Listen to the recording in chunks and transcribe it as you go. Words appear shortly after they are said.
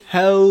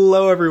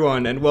Hello,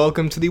 everyone, and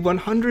welcome to the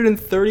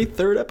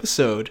 133rd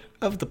episode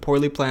of the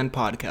Poorly Planned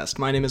Podcast.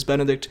 My name is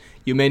Benedict.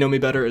 You may know me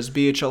better as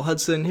BHL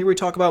Hudson. Here we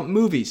talk about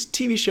movies,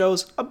 TV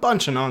shows, a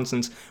bunch of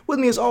nonsense. With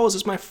me, as always,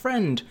 is my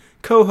friend,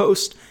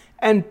 co-host,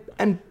 and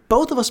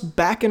both of us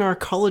back in our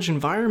college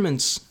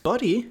environments,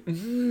 buddy.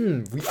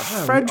 We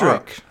are.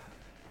 Frederick.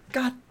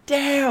 God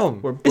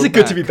damn! We're Is it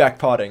good back. to be back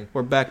potting?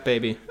 We're back,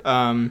 baby.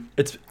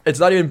 It's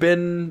not even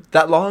been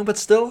that long, but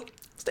still,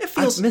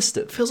 I've missed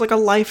it. Feels like a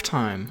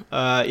lifetime.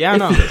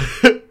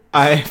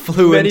 I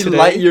flew in Many today.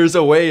 light years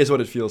away is what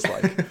it feels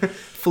like.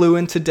 Flew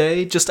in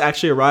today. Just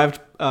actually arrived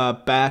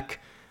back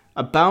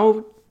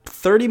about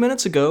 30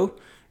 minutes ago.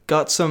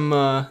 Got some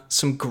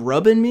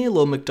grub in me, a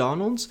little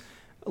McDonald's.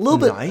 A little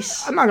bit.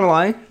 Nice. I'm not gonna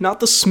lie, not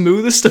the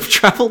smoothest of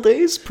travel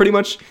days. Pretty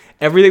much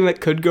everything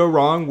that could go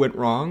wrong went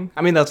wrong.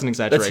 I mean, that's an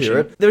exaggeration. Let's hear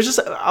it. There's just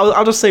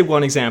I'll just say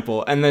one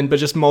example, but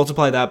just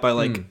multiply that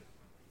by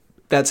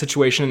that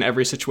situation in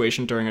every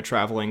situation during a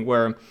traveling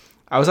where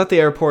I was at the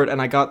airport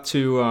and I got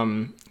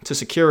to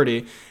security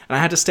and I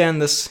had to stand in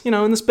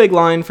this big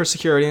line for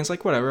security, and it's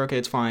like, whatever, okay,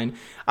 it's fine.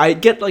 I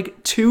get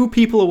like 2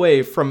 people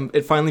away from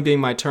it finally being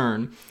my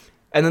turn,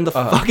 and then the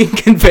fucking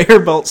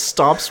conveyor belt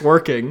stops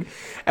working,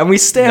 and we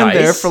stand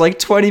there for like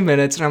 20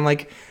 minutes, and I'm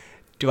like,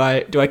 do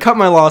I cut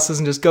my losses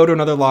and just go to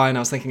another line? I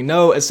was thinking,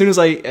 no, as soon as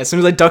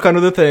I duck under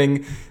the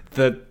thing,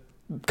 the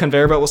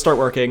conveyor belt will start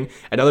working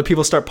and other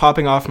people start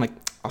popping off. I'm like,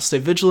 I'll stay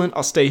vigilant,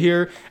 I'll stay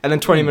here. And then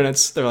 20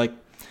 minutes, they're like,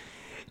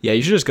 yeah,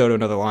 you should just go to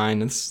another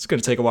line. It's going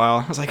to take a while.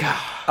 I was like,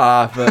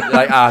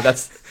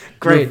 that's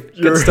great.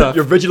 Good stuff.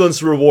 Your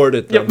vigilance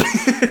rewarded them.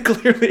 Yep.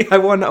 Clearly, I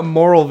won a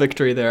moral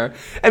victory there.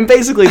 And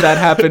basically that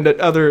happened at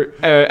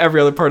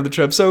every other part of the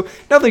trip. So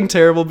nothing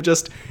terrible, but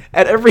just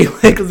at every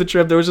leg of the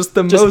trip, there was just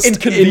the most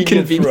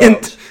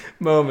inconvenient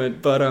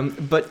moment.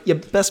 But you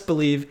best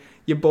believe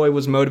your boy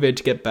was motivated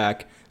to get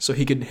back so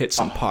he could hit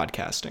some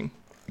podcasting.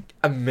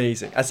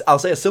 Amazing. I'll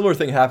say a similar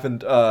thing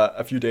happened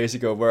a few days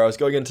ago where I was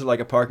going into like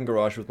a parking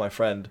garage with my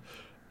friend,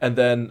 and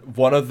then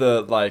one of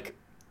the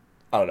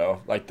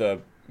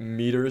the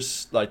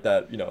meters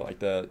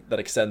that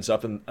extends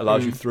up and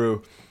allows you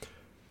through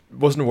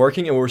wasn't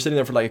working, and we were sitting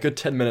there for like a good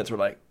 10 minutes. We're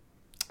like,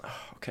 oh,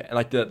 okay, and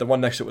like the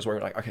one next to it was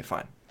working. Like, okay,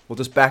 fine, we'll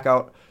just back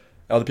out.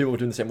 And other people were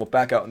doing the same. We'll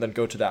back out and then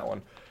go to that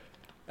one.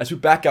 As we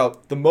back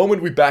out, the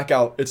moment we back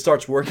out, it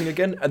starts working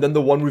again, and then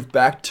the one we've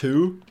backed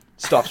to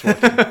stops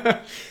working.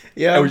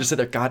 Yeah, and we just sit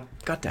there. God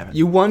damn it!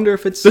 You wonder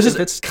if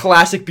it's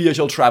classic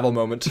BHL travel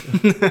moment.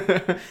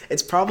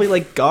 It's probably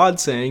like God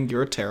saying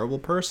you're a terrible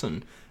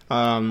person.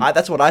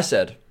 That's what I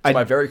said to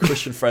my very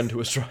Christian friend who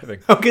was driving.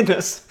 Oh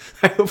goodness!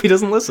 I hope he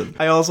doesn't listen.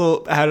 I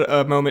also had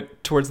a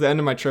moment towards the end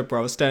of my trip where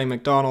I was standing at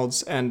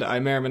McDonald's, and I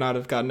may or may not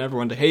have gotten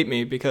everyone to hate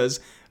me because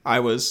I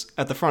was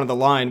at the front of the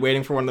line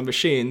waiting for one of the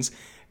machines,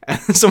 and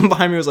someone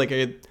behind me was like,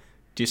 "Hey,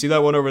 do you see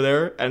that one over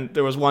there?" And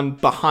there was one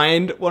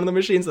behind one of the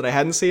machines that I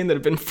hadn't seen that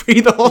had been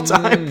free the whole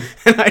time.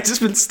 And I'd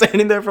just been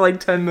standing there for like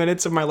 10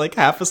 minutes in my like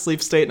half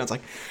asleep state. And I was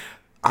like,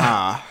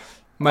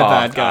 my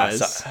bad,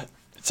 guys.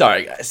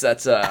 Sorry, guys.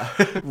 That's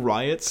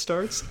Riot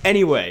starts.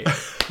 Anyway,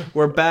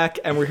 we're back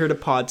and we're here to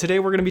pod. Today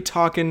we're going to be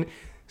talking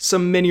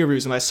some mini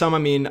reviews. And by some, I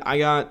mean, I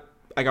got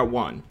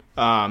one.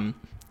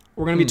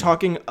 We're going to be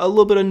talking a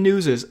little bit of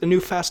newses, a new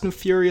Fast and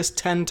Furious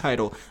 10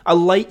 title, a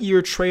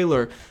Lightyear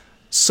trailer,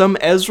 some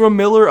Ezra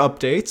Miller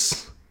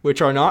updates,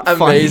 which are not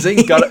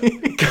amazing. Funny.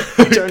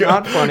 Which are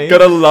not funny.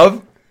 Gotta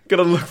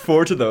look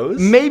forward to those.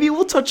 Maybe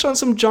we'll touch on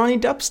some Johnny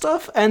Depp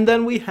stuff, and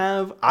then we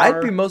have I'd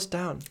be most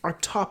down. Our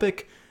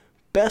topic,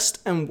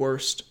 best and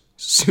worst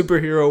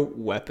superhero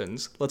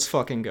weapons. Let's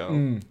fucking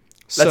go.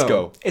 Let's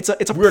go. It's a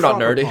We're not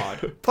nerdy.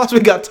 Pod. Plus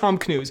we got Tom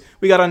Cruise.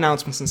 We got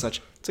announcements and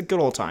such. It's a good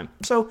old time.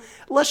 So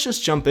let's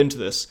just jump into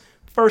this.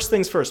 First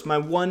things first, my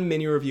one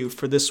mini review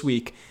for this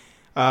week.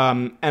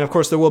 And of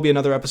course, there will be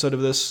another episode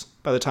of this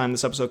by the time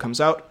this episode comes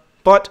out.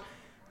 But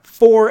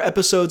 4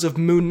 episodes of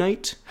Moon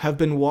Knight have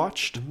been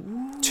watched.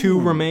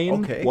 2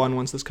 remain. Okay. 1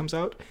 once this comes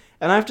out.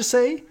 And I have to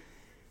say,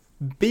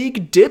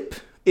 big dip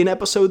in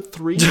episode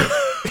 3.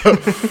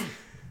 I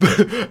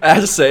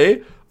have to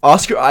say,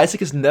 Oscar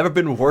Isaac has never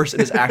been worse in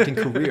his acting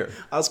career.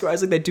 Oscar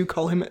Isaac, they do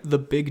call him the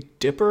Big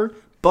Dipper.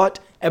 But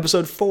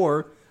episode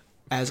 4,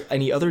 as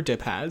any other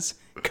dip has,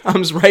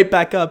 comes right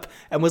back up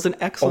and was an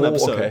excellent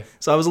episode. Okay.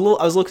 So I was a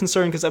little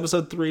concerned because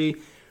episode 3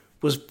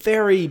 was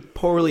very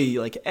poorly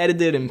like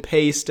edited and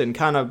paced and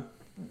kind of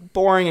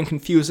boring and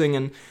confusing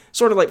and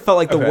sort of like felt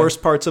like the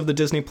worst parts of the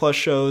Disney Plus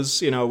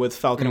shows, with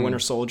Falcon and Winter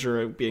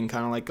Soldier being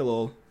kind of like a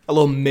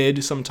little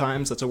mid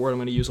sometimes. That's a word I'm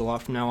going to use a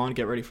lot from now on.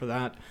 Get ready for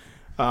that.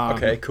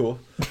 Okay, cool.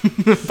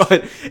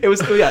 But it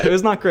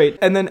was not great.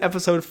 And then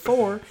episode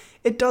 4,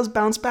 it does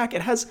bounce back.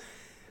 It has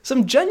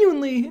some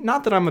genuinely,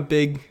 not that I'm a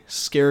big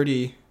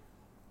scaredy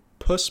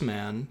puss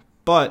man,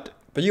 but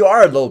you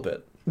are a little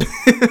bit.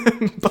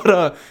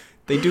 But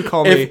they do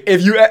call me.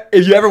 If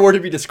you ever were to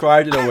be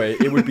described in a way,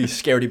 it would be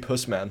scaredy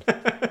puss man.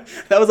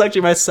 That was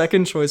actually my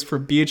second choice for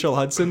BHL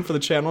Hudson for the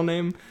channel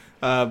name.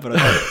 But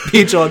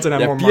BHL Hudson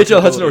had more.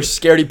 BHL Hudson or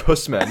scaredy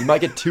puss man. You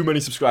might get too many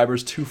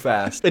subscribers too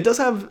fast. It does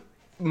have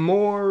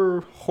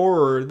more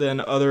horror than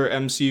other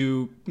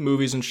MCU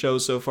movies and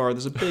shows so far.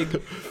 There's a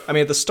big, I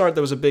mean, at the start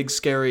there was a big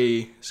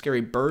scary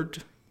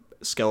bird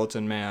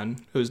skeleton man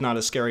who's not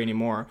as scary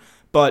anymore.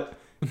 But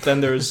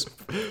then there's...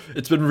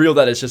 It's been real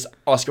that it's just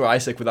Oscar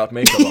Isaac without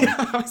makeup on.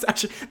 Yeah,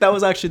 that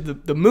was actually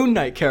the Moon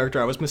Knight character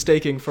I was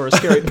mistaking for a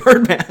scary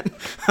Birdman.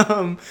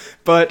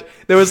 But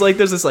there's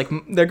this like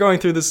they're going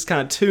through this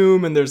kind of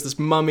tomb, and there's this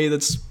mummy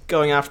that's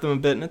going after them a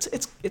bit, and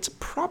it's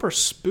proper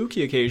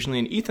spooky occasionally.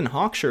 And Ethan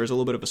Hawke sure is a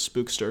little bit of a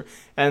spookster.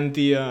 And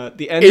the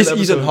end is of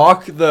the episode, Ethan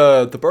Hawke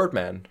the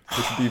Birdman,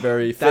 which would be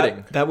very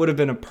fitting. That would have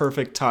been a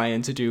perfect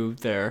tie-in to do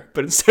there.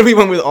 But instead we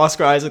went with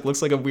Oscar Isaac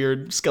looks like a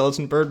weird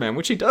skeleton Birdman,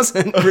 which he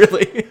doesn't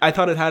really. I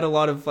thought it had a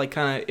lot of like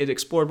kind of it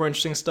explored more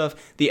interesting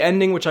stuff. The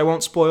ending, which I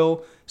won't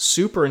spoil,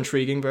 super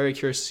intriguing. Very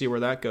curious to see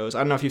where that goes. I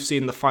don't know if you've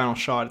seen the final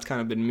shot. It's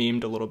kind of been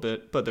memed a little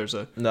bit, but there's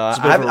a I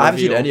haven't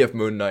seen any of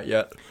Moon Knight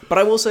yet. But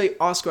I will say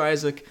Oscar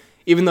Isaac,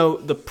 even though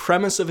the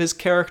premise of his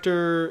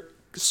character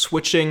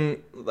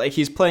switching, like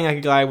he's playing like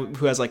a guy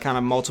who has like kind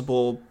of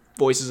multiple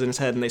voices in his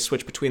head and they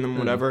switch between them,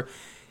 whatever.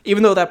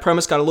 Even though that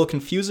premise got a little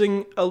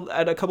confusing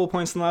at a couple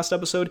points in the last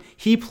episode,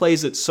 he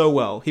plays it so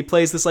well. He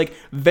plays this like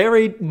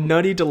very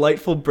nutty,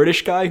 delightful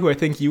British guy who I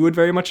think you would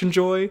very much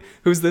enjoy,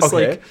 who's this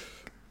like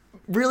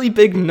really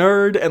big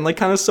nerd and like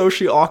kind of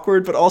socially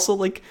awkward, but also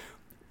like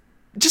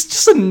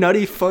just a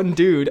nutty, fun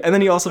dude. And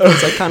then he also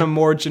plays like kind of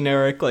more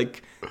generic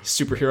like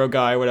superhero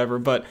guy or whatever.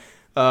 But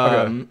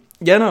yeah,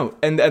 no.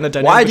 And the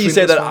dynamic. Why do you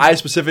say that I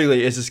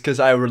specifically? Is this because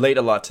I relate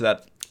a lot to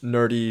that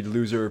nerdy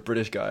loser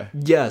British guy?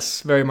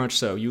 Yes, very much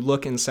so. You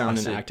look and sound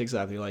and act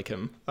exactly like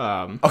him.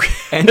 Okay,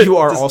 and you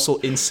are also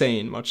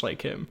insane, much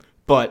like him.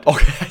 But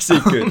okay, I see.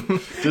 Good.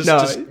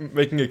 Just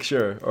making it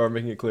sure or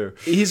making it clear.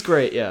 He's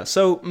great. Yeah.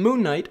 So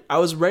Moon Knight, I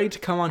was ready to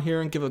come on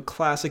here and give a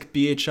classic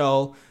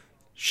BHL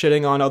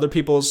shitting on other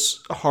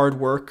people's hard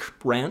work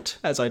rant,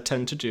 as I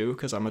tend to do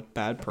because I'm a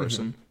bad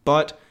person.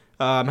 But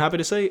I'm happy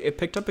to say it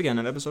picked up again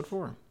in episode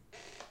 4.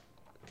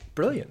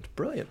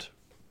 Brilliant.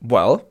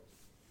 Well,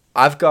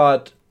 I've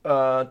got 2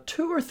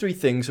 or 3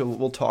 things that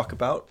we'll talk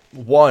about.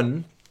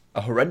 One,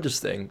 a horrendous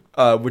thing,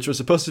 which was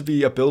supposed to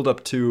be a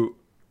build-up to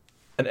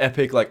an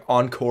epic like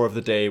encore of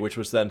the day, which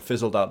was then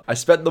fizzled out. I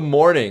spent the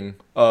morning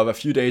of a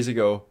few days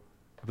ago,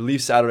 I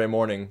believe Saturday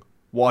morning,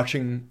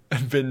 watching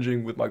and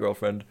binging with my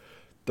girlfriend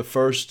the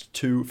first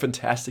 2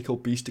 Fantastical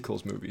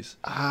Beasticles movies.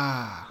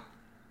 Yeah.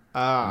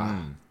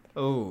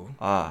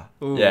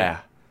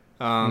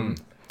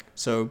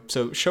 So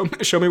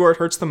show me where it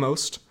hurts the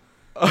most.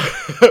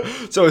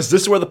 So is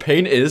this where the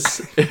pain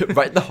is?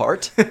 Right in the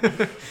heart?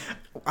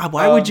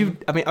 Why would you?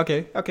 I mean,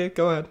 okay,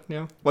 go ahead.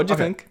 Yeah, what'd you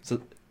think?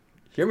 So,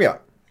 hear me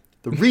out.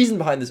 The reason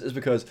behind this is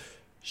because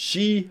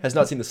she has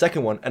not seen the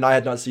second one, and I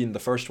had not seen the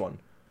first one.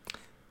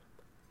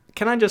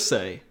 Can I just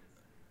say,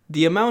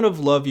 the amount of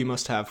love you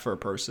must have for a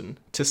person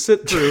to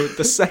sit through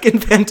the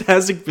second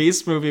Fantastic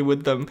Beasts movie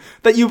with them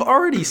that you've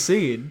already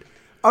seen?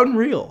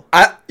 Unreal.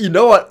 You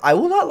know what? I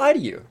will not lie to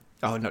you.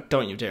 Oh no!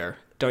 Don't you dare!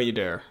 Don't you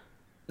dare!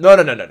 No.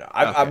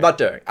 I'm not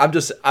daring. I'm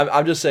just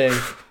saying.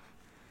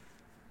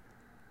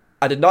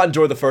 I did not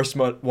enjoy the first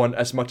one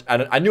as much,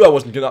 and I knew I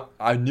was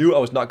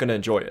not gonna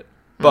enjoy it,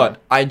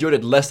 but I enjoyed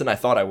it less than I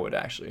thought I would.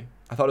 Actually,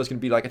 I thought it was gonna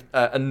be like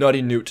a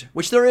nutty newt,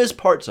 which there is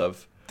parts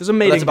of. There's a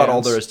mating dance. That's about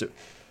all there is to.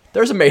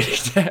 There's a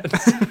mating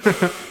dance.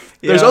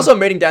 There's also a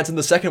mating dance in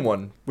the second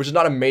one, which is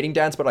not a mating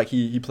dance, but like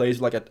he plays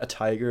like a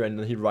tiger and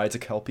then he rides a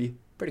kelpie.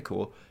 Pretty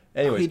cool.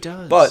 Anyways, he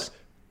does. But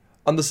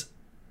on this,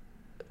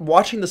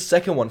 watching the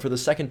second one for the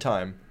second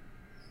time,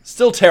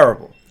 still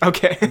terrible.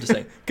 Okay, I'm just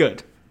saying.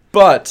 Good,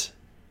 but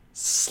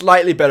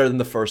slightly better than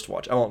the first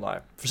watch. I won't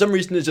lie. For some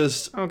reason, it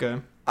just okay.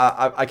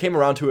 I came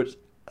around to it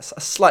a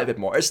slight bit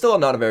more. It's still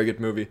not a very good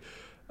movie.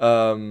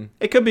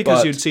 It could be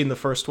because you'd seen the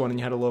first one and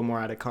you had a little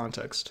more added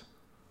context.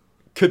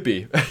 Could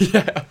be.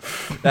 Yeah.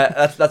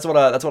 That's what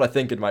I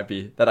think it might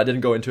be. That I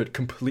didn't go into it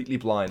completely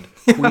blind.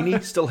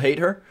 Queenie, still hate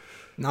her.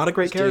 Not a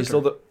great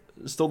character.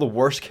 Still the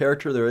worst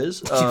character there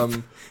is.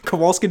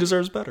 Kowalski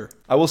deserves better.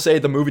 I will say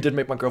the movie did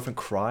make my girlfriend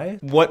cry.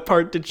 What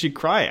part did she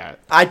cry at?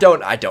 I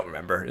don't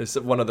remember. It's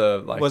one of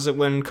the like. Was it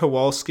when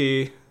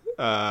Kowalski?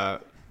 The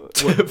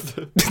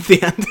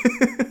end.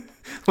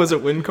 Was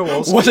it when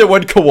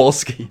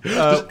Kowalski?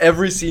 Just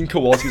every scene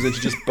Kowalski's in,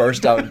 she just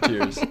burst out in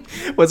tears.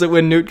 Was it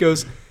when Newt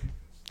goes,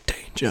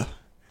 danger?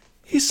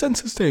 He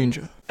senses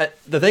danger.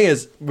 The thing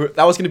is,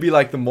 that was going to be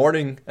like the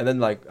morning, and then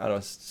like, I don't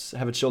know,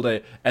 have a chill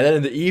day, and then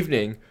in the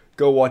evening,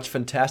 go watch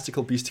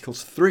Fantastical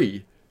Beasticles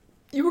 3.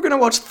 You were going to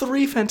watch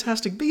 3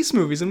 Fantastic Beasts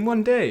movies in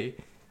one day.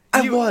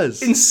 I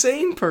was.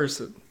 Insane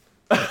person.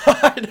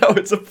 I know,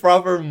 it's a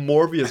proper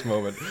Morbius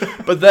moment.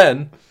 But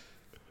then,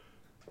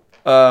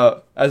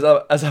 as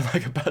I'm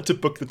like about to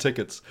book the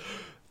tickets,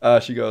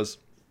 she goes,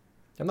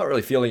 I'm not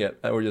really feeling it,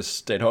 and we just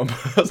stayed home.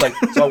 I was like,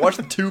 so I watched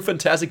the 2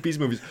 Fantastic Beasts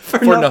movies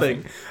for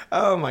nothing.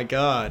 Oh my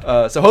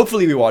god. So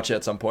hopefully we watch it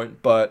at some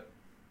point, but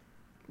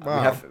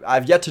wow.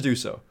 I've yet to do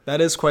so.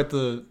 That is quite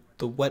the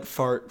wet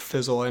fart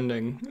fizzle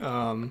ending.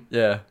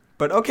 Yeah.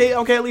 But okay,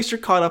 at least you're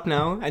caught up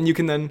now, and you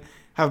can then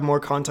have more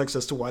context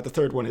as to why the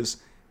third one is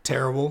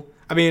terrible.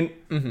 I mean,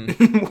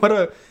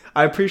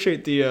 I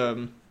appreciate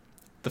the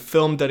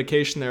film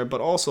dedication there,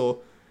 but also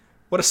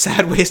what a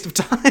sad waste of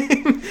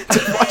time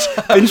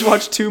to binge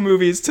watch 2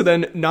 movies to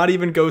then not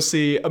even go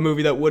see a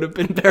movie that would have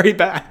been very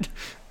bad.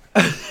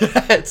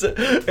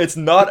 It's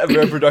not a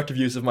very productive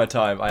use of my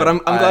time. But I'm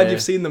glad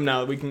you've seen them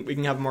now. We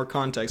can have more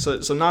context.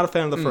 So not a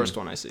fan of the first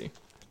one, I see.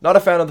 Not a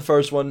fan of the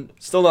first one.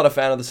 Still not a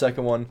fan of the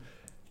second one.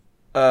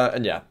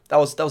 And yeah, that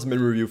was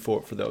min review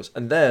for those.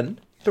 And then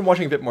been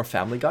watching a bit more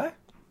Family Guy.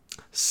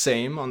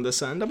 Same on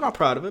this end. I'm not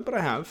proud of it, but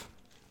I have.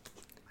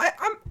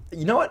 I'm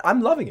you know what?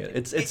 I'm loving it.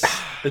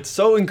 It's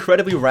so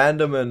incredibly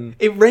random and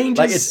it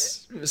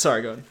ranges.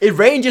 Sorry, go ahead. It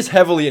ranges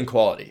heavily in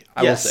quality.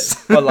 I will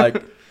say, but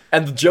like,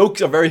 and the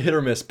jokes are very hit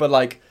or miss. But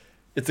like,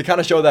 it's the kind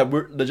of show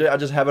that I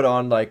just have it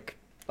on like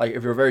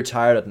if you're very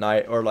tired at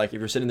night, or like if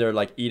you're sitting there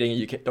like eating and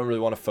you don't really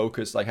want to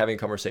focus, like having a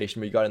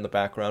conversation, but you got it in the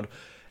background.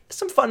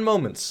 Some fun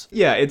moments.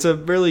 Yeah, it's a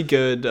really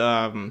good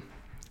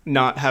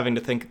not having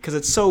to think, because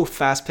it's so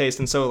fast paced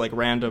and so like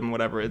random,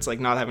 whatever. It's like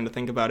not having to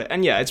think about it.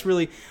 And yeah, it's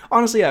really,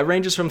 honestly, yeah, it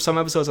ranges from some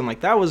episodes I'm like,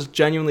 that was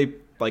genuinely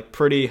like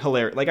pretty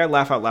hilarious. Like I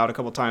laugh out loud a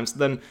couple times.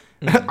 Then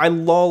I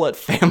lull at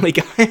Family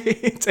Guy.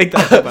 Take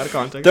that out of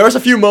context. There was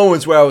a few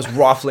moments where I was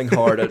waffling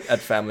hard at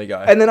Family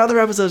Guy. And then other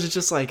episodes, it's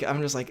just like,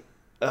 I'm just like,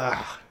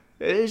 ugh.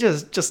 It's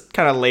just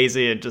kind of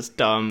lazy and just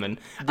dumb, and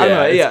I don't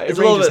know. Yeah, it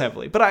ranges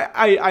heavily, but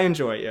I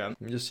enjoy it. Yeah.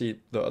 Let me just see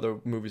the other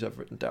movies I've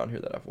written down here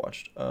that I've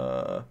watched.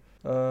 So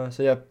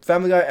yeah,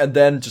 Family Guy, and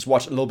then just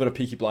watched a little bit of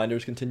Peaky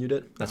Blinders. Continued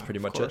it. That's pretty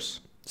much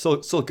it.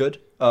 Still good.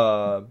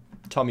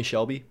 Tommy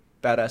Shelby,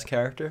 badass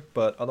character,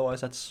 but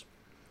otherwise that's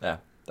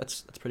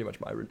pretty much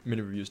my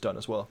mini reviews done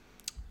as well.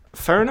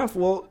 Fair enough.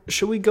 Well,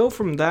 should we go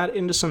from that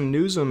into some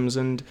newsums,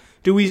 and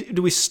do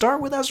we start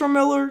with Ezra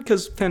Miller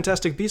because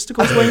Fantastic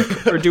Beasticles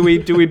link, or do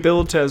we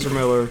build to Ezra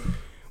Miller?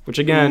 Which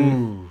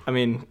again, I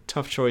mean,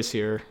 tough choice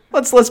here.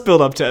 Let's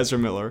build up to Ezra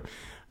Miller,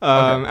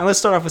 okay. And let's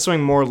start off with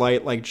something more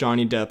light, like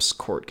Johnny Depp's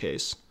court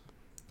case.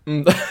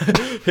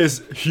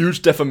 His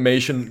huge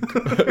defamation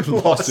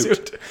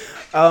lawsuit.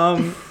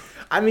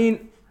 I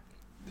mean,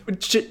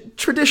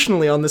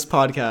 traditionally on this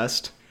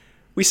podcast,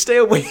 we stay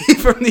away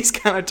from these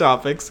kind of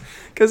topics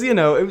because, you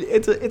know,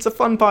 it's a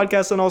fun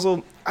podcast, and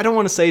also I don't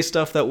want to say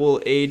stuff that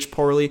will age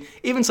poorly.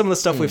 Even some of the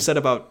stuff we've said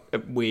about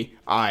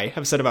I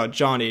have said about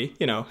Johnny,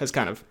 you know, has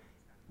kind of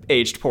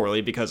aged poorly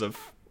because of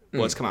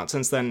what's come out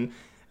since then.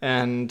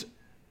 And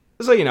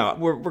so, you know,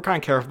 we're kind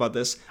of careful about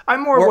this.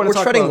 I'm more want to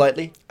talk about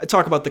lightly. I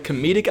talk about the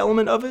comedic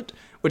element of it,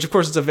 which of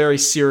course is a very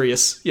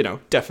serious, you know,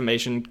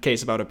 defamation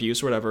case about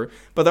abuse or whatever.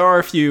 But there are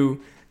a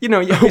few. You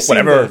know,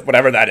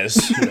 whatever that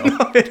is. You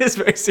know. It is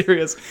very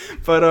serious.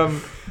 But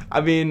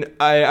I mean,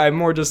 I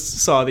more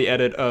just saw the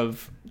edit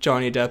of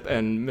Johnny Depp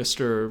and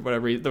Mr.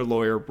 whatever, their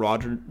lawyer,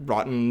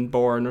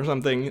 Rottenborn or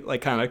something,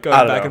 like kind of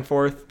going back and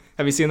forth.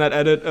 Have you seen that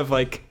edit of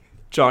like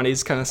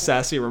Johnny's kind of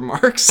sassy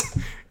remarks?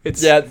 It's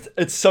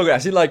so good.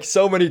 I've seen like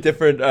so many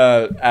different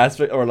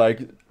aspects or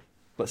like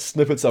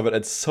snippets of it.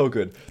 It's so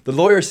good. The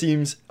lawyer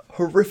seems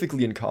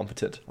horrifically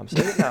incompetent. I'm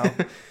saying it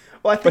now.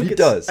 Well, but he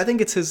does. I think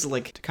it's his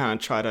like to kind of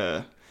try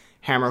to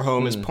hammer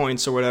home his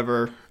points or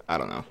whatever. I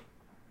don't know.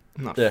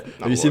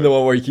 Have you seen the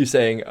one where you keep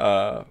saying, did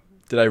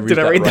I read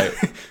that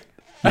right?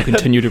 You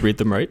continue to read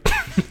them right.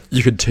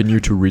 You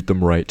continue to read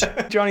them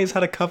right. Johnny's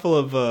had a couple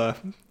of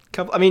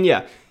I mean,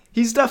 yeah,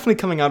 he's definitely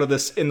coming out of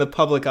this in the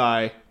public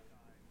eye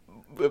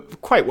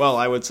quite well,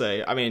 I would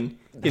say. I mean,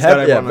 he's got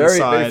everyone on his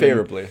side. Very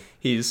favorably.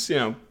 He's, you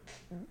know,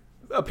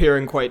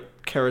 appearing quite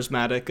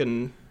charismatic,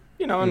 and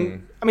you know,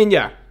 and I mean,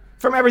 yeah,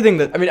 from everything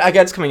that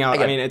it's coming out.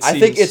 I mean, I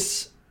think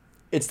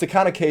it's the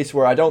kind of case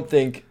where I don't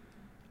think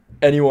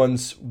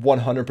anyone's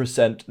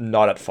 100%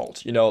 not at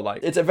fault. You know,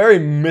 like it's a very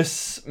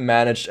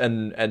mismanaged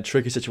and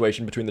tricky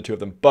situation between the two of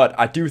them. But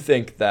I do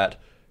think that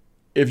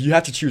if you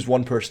have to choose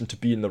one person to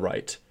be in the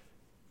right,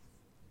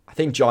 I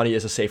think Johnny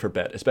is a safer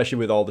bet, especially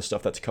with all the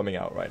stuff that's coming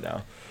out right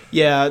now.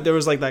 Yeah, there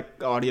was like that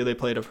audio they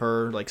played of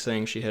her like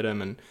saying she hit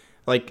him, and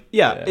like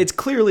it's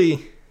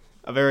clearly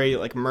a very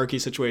like murky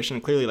situation,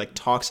 clearly like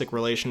toxic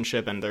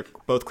relationship, and they're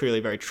both clearly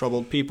very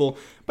troubled people.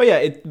 But yeah,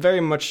 it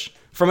very much,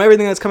 from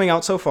everything that's coming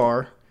out so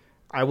far,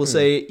 I will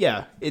say,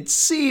 yeah, it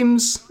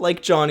seems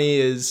like Johnny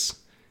is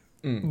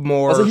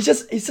more. Also,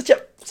 he's such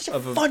a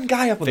fun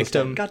guy up on the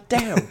stand. God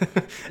damn.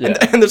 And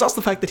there's also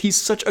the fact that he's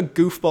such a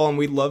goofball, and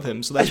we love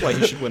him, so that's why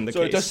he should win the case.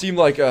 So it does seem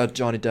like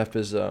Johnny Depp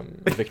is a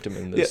victim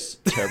in this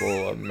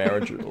terrible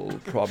marital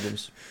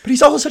problems. But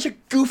he's also such a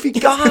goofy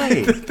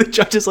guy. The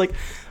judge is like,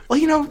 well,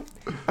 you know,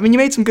 I mean, you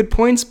made some good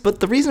points, but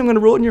the reason I'm going to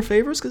rule it in your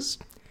favor is because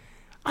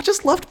I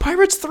just loved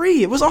Pirates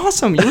 3. It was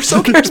awesome. You were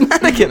so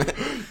charismatic in it.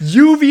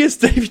 You vs.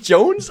 Davy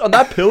Jones on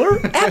that pillar?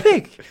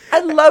 Epic. I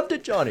loved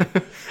it, Johnny.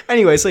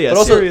 Anyway, so yeah,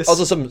 but serious.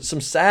 Also some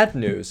sad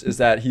news is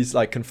that he's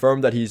like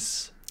confirmed that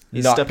he's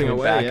not stepping coming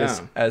away,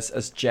 back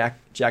as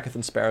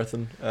Jackathan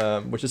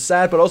Sparrowthan, which is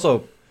sad, but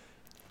also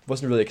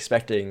wasn't really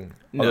expecting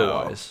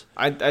otherwise.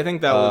 I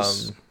think that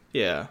was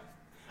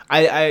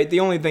I the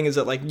only thing is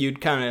that like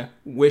you'd kind of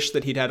wish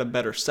that he'd had a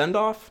better send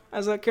off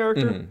as that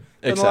character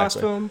in the last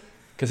film.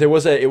 Because it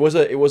was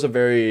a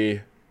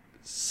very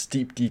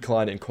steep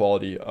decline in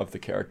quality of the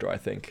character, I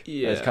think.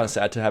 Yeah. And it's kind of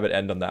sad to have it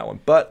end on that one.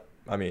 But,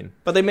 I mean...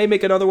 But they may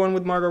make another one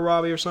with Margot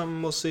Robbie or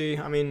something. We'll see.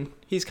 I mean,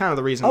 he's kind of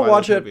the reason I'll why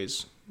watch those it.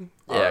 movies...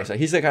 Yeah,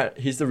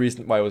 exactly. He's the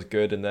reason why it was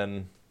good, and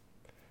then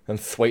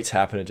Thwaites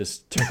happened and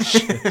just turned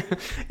shit.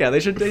 Yeah, they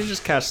should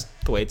just cast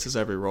Thwaites as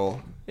every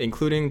role,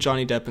 including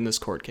Johnny Depp in this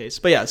court case.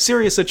 But yeah,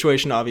 serious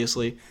situation,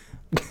 obviously.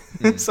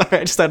 Sorry,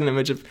 I just had an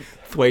image of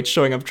Thwaites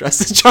showing up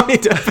dressed as Johnny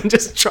Depp and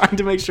just trying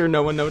to make sure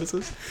no one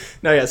notices.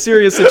 No, yeah,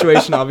 serious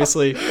situation,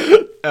 obviously.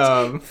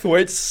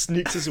 Thwaites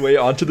sneaks his way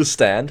onto the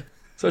stand,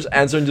 starts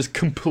answering just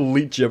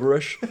complete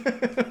gibberish.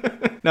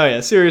 No,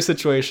 yeah, serious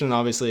situation,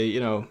 obviously,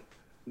 you know,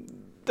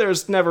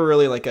 there's never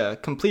really like a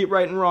complete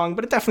right and wrong,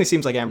 but it definitely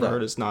seems like Amber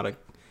Heard is not a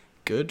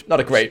good, not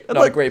a great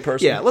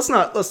person. Yeah, let's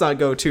not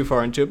go too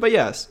far into it. But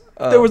yes,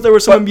 there were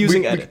some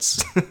amusing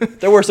edits.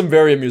 There were some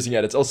very amusing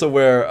edits. Also,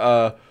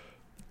 where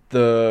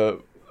the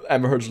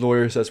Amber Heard's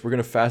lawyer says, "We're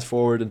gonna fast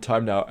forward in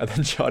time now," and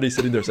then Johnny's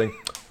sitting there saying,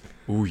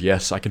 "Ooh,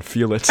 yes, I can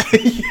feel it."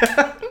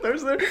 Yeah,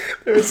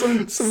 there's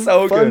some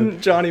so fun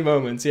good Johnny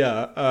moments.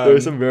 Yeah,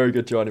 there's some very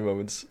good Johnny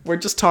moments. We're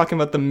just talking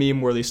about the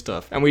meme-worthy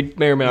stuff, and we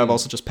may or may not have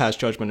also just passed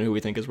judgment on who we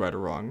think is right or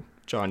wrong.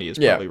 Johnny is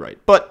probably right,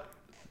 but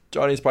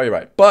Johnny's probably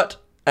right, but.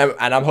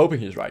 And I'm hoping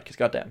he's right, because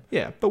goddamn.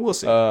 Yeah, but we'll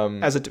see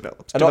as it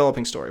develops.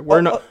 Developing story.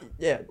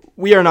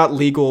 We are not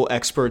legal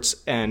experts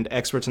and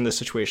experts in this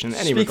situation in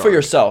any regard. Speak for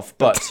yourself,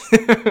 but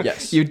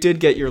yes. You did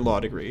get your law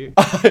degree.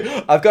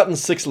 I've gotten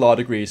 6 law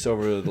degrees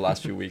over the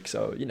last few weeks,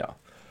 so, you know.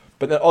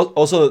 But then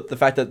also the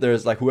fact that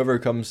there's, like, whoever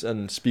comes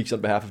and speaks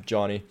on behalf of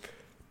Johnny,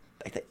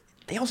 like,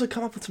 they also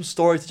come up with some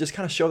stories to just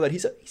kind of show that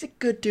he's a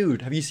good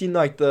dude. Have you seen,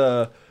 like,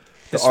 the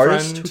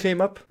artist who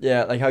came up?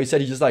 Yeah, like how he said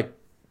he just, like,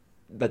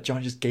 that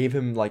Johnny just gave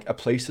him like a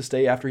place to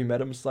stay after he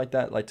met him, like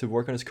that, like to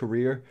work on his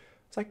career.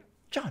 It's like,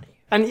 Johnny.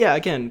 And yeah,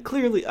 again,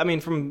 clearly, I mean,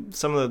 from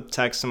some of the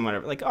texts and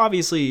whatever, like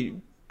obviously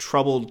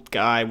troubled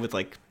guy with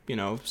like, you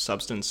know,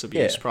 substance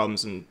abuse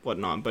problems and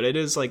whatnot. But it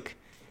is like,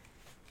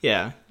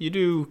 yeah, you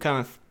do kind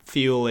of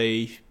feel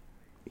a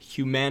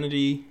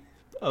humanity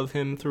of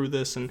him through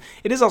this. And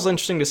it is also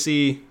interesting to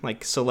see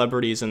like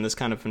celebrities in this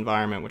kind of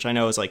environment, which I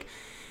know is like,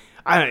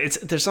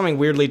 there's something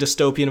weirdly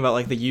dystopian about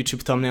like the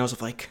YouTube thumbnails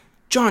of like,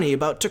 Johnny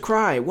about to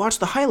cry, watch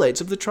the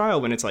highlights of the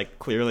trial, when it's like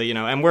clearly, you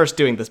know, and we're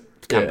doing this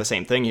kind of the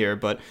same thing here,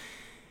 but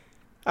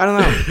I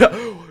don't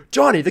know.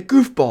 Johnny, the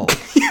goofball.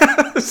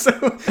 Yeah, so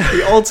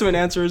the ultimate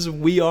answer is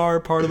we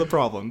are part of the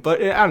problem.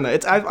 But I don't know,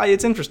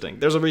 it's interesting.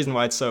 There's a reason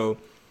why it's so,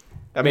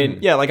 I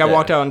mean, I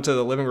walked out into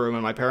the living room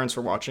and my parents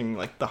were watching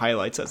like the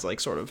highlights as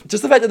like sort of.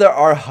 Just the fact that there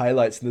are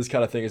highlights in this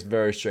kind of thing is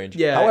very strange.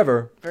 Yeah.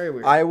 However, very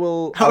weird.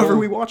 However,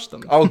 we watch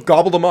them. I'll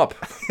gobble them up.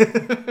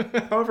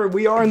 However,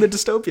 we are in the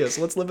dystopia, so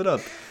let's live it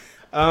up.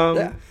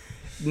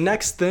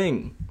 Next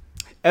thing,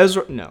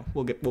 Ezra. No,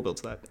 we'll build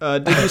to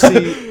that. Did you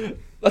see?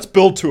 Let's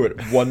build to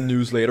it. 1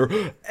 news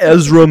later,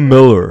 Ezra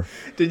Miller.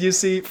 Did you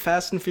see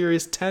Fast and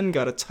Furious 10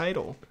 got a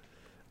title?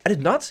 I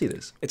did not see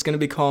this. It's going to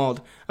be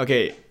called.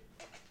 Okay,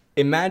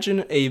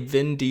 imagine a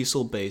Vin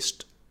Diesel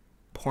based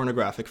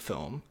pornographic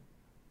film.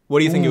 What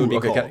do you think it would be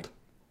called?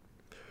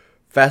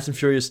 Fast and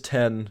Furious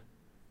 10.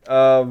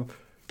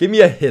 Give me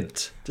a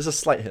hint. Just a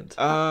slight hint.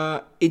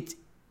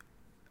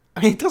 I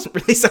mean, it doesn't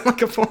really sound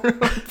like a porno,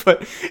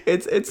 but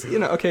it's you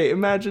know, okay,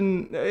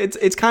 imagine,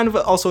 it's kind of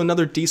also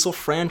another Diesel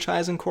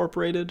franchise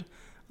incorporated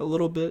a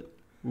little bit.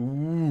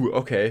 Ooh,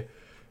 okay.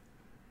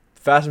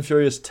 Fast and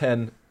Furious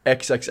 10,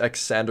 XXX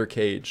Sander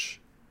Cage.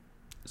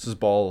 This is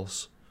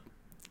balls.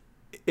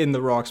 In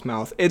the Rock's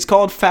mouth. It's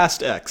called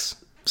Fast X.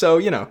 So,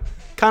 you know,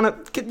 kind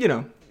of, you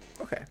know.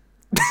 Okay.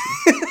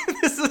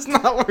 This is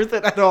not worth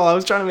it at all. I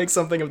was trying to make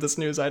something of this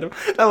news item.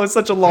 That was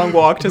such a long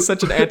walk to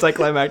such an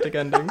anticlimactic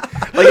ending.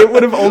 Like, it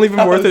would have only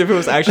been worth it if it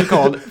was actually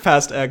called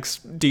Fast X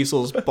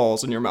Diesel's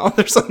balls in your mouth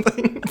or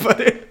something.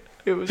 But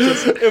it was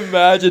just...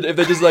 Imagine if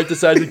they just, like,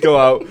 decided to go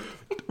out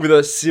with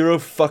a zero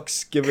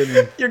fucks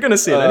given... You're gonna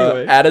see it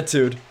anyway.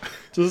 Attitude.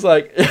 Just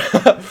like...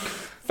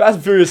 Fast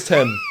and Furious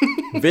 10.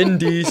 Vin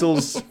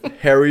Diesel's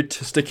hairy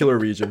testicular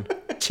region.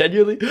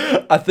 Genuinely,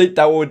 I think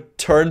that would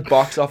turn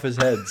box office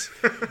heads.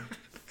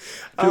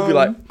 People be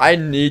like, I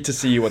need to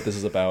see what this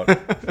is about.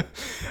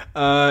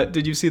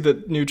 Did you see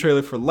the new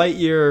trailer for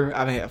Lightyear?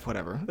 I mean,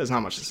 whatever. There's not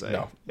much to say.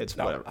 No,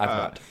 whatever. I've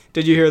not.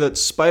 Did you hear that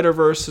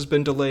Spider-Verse has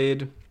been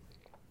delayed?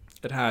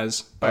 It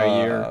has by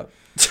a year.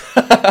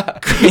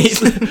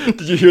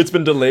 Did you hear it's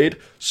been delayed?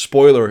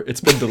 Spoiler,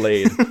 it's been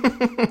delayed.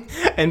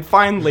 And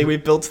finally, we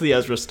built to the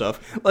Ezra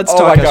stuff. Let's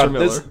talk Ezra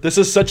Miller. This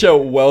is such a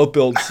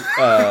well-built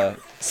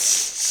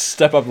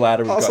step up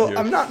ladder we've got here.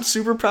 I'm not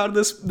super proud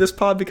of this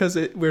pod because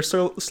we're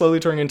so slowly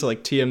turning into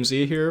like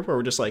TMZ here, where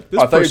we're just like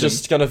I thought you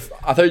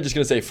were just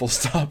gonna say full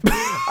stop.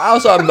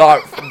 I'm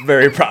not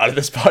very proud of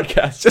this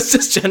podcast.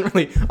 Just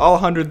generally all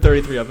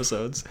 133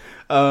 episodes.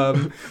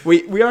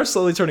 We are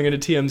slowly turning into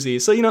TMZ.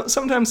 So, you know,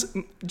 sometimes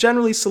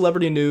generally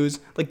celebrity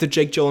news, like the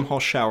Jake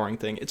Gyllenhaal showering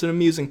thing, it's an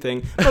amusing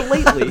thing. But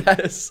lately,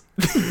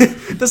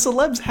 the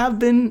celebs have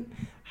been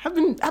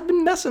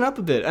messing up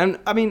a bit. And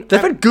I mean,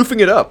 they've been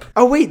goofing it up.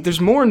 Oh wait, there's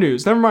more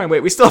news. Never mind.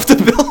 Wait, we still have to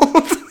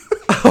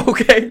build.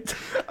 Okay.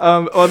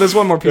 Oh, there's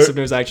one more piece of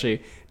news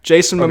actually.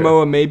 Jason Okay.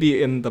 Momoa may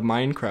be in the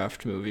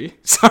Minecraft movie.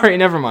 Sorry,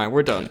 never mind.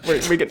 We're done.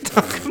 We can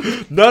talk.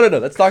 No.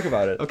 Let's talk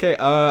about it. Okay.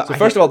 So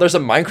first of all, there's a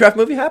Minecraft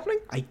movie happening?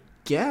 I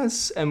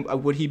guess. And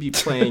would he be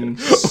playing?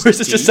 Or is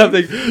it just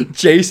something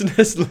Jason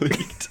has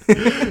leaked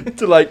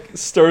to like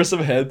stir some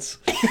heads?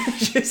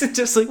 Is it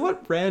just like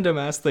what random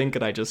ass thing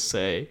could I just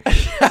say?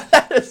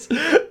 That is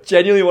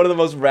genuinely one of the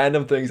most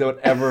random things I would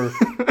ever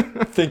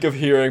think of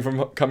hearing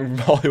coming from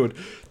Hollywood.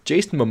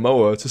 Jason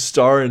Momoa to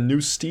star in a new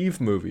Steve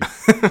movie.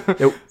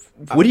 Now,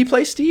 would he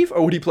play Steve,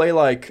 or would he play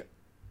like,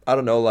 I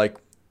don't know, like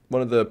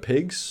one of the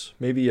pigs?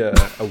 Maybe a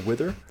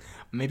wither?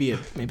 Maybe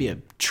a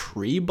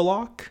tree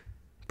block,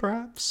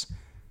 perhaps.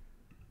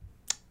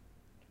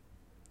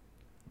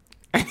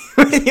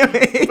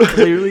 Anyway,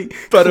 clearly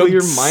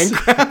your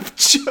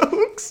Minecraft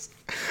jokes.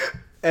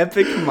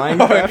 Epic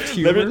Minecraft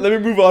humor. Let me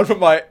move on from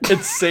my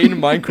insane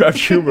Minecraft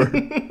humor.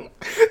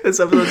 This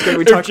episode's gonna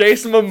be If talking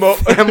Jason Momoa,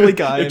 Family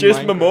Guy. if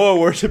Jason Momoa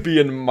were to be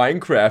in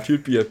Minecraft,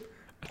 he'd be a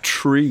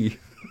tree.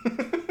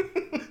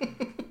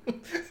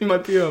 He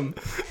might be a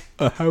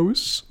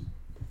house.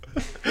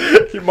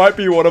 He might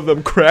be one of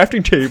them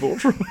crafting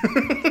tables.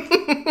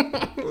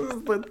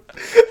 The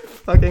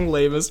fucking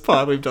lamest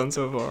pod we've done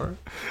so far.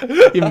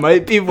 He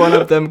might be one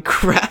of them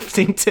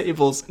crafting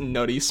tables.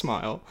 Nutty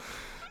smile.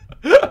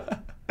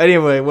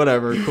 Anyway,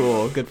 whatever.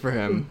 Cool. Good for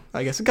him.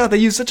 I guess. God, they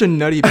use such a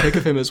nutty pic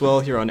of him as well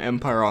here on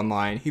Empire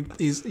Online.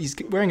 He's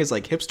wearing his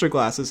like hipster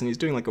glasses and he's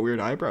doing like a weird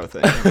eyebrow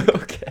thing.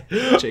 Okay.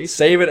 Jason.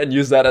 Save it and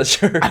use that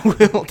as your. I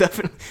will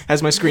definitely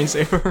as my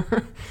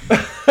screensaver.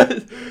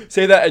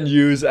 Say that and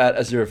use that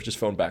as your just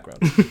phone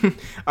background.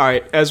 All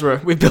right,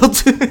 Ezra, we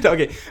built it.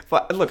 Okay,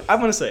 but look, I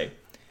want to say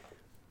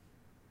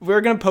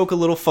we're gonna poke a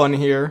little fun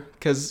here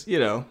because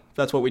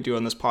that's what we do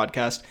on this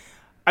podcast.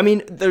 I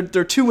mean, there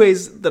are two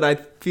ways that I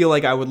feel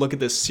like I would look at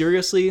this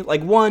seriously.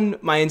 Like, one,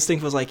 my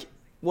instinct was like,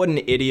 what an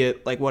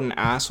idiot, like, what an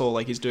asshole,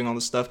 like, he's doing all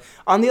this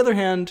stuff. On the other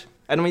hand,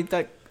 and I mean,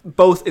 that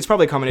both, it's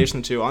probably a combination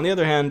of the two. On the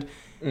other hand,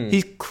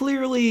 he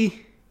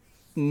clearly,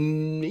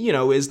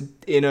 is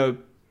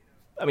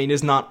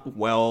is not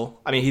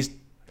well. I mean, he's,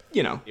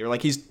 you're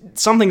like,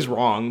 something's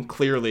wrong,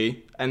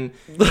 clearly. And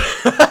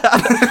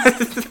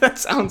that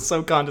sounds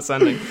so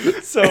condescending.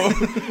 So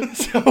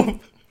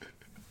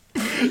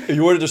if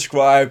you were to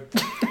describe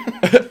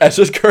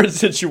Ezra's current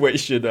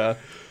situation,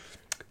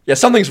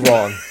 something's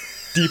wrong.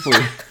 Deeply.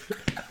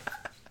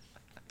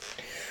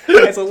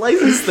 As a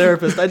licensed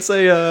therapist, I'd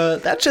say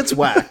that shit's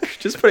whack.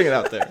 Just putting it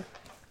out there.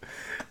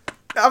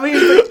 I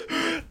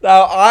mean,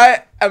 now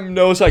I am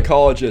no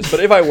psychologist, but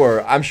if I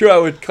were, I'm sure I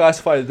would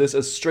classify this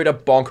as straight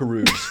up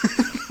bonkeroos.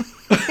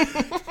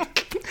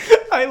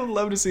 I would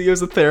love to see you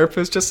as a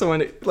therapist, just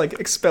someone like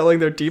expelling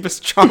their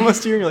deepest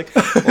traumas to you. And you're like,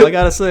 well, I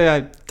gotta say,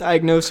 I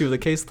diagnosed you with a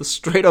case of the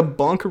straight up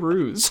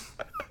bonkeroos.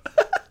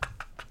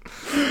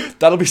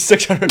 That'll be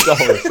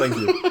 $600. Thank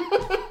you.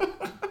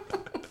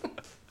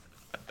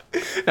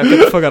 Now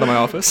get the fuck out of my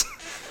office.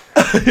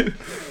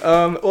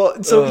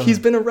 He's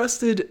been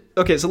arrested.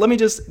 Okay, so let me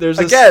just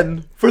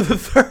again for the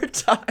third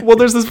time. Well,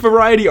 there's this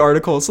Variety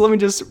article, so let me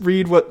just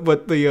read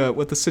what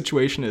the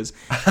situation is.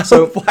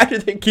 So why do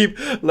they keep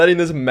letting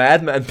this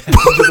madman pass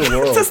into the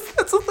world? That's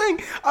the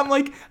thing. I'm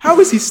like, how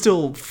is he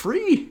still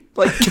free?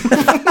 Like,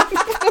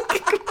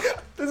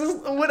 this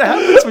is what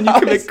happens when you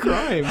commit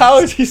crime. How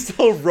is he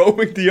still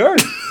roaming the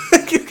earth?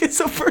 Okay,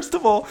 so first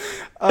of all,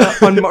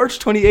 on March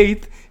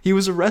 28th, he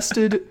was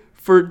arrested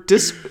for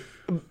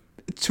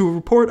to a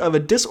report of a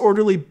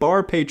disorderly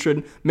bar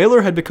patron.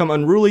 Miller had become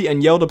unruly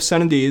and yelled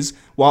obscenities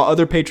while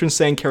other patrons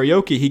sang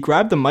karaoke. He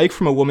grabbed the mic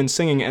from a woman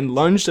singing and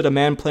lunged at a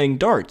man playing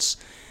darts.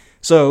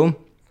 So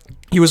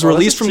he was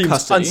released from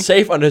custody.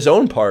 Unsafe on his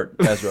own part,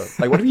 Ezra.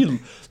 Like, what if you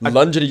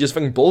lunge and he just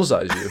fucking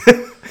bullseyes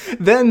you?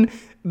 Then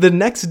the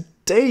next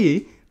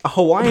day, a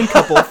Hawaiian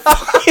couple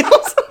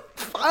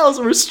files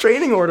a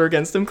restraining order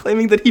against him,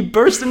 claiming that he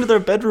burst into their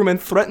bedroom and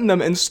threatened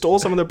them and stole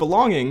some of their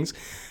belongings,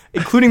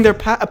 including their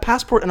a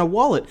passport and a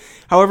wallet.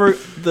 However,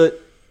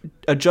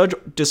 a judge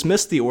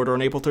dismissed the order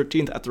on April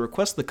 13th at the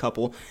request of the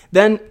couple.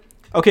 Then,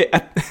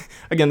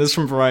 again, this is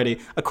from Variety.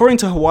 According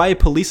to Hawaii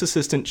Police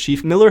Assistant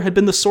Chief, Miller had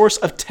been the source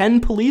of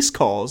 10 police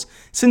calls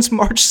since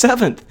March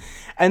 7th.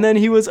 And then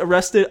he was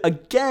arrested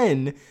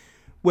again,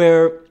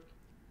 where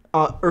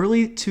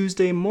early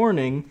Tuesday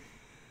morning,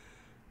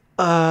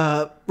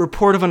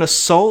 report of an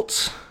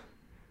assault.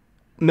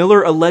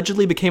 Miller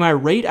allegedly became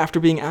irate after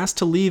being asked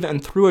to leave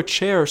and threw a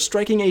chair,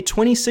 striking a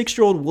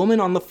 26-year-old woman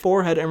on the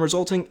forehead and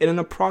resulting in an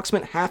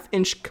approximate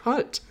half-inch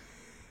cut.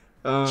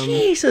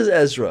 Jesus,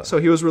 Ezra. So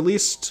he was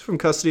released from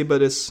custody,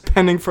 but is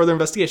pending further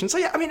investigation. So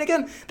yeah, I mean,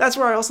 again, that's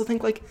where I also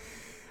think, like,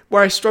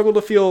 where I struggle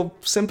to feel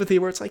sympathy,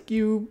 where it's like,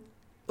 you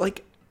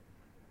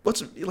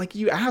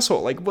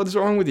asshole, like, what's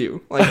wrong with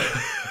you? Like,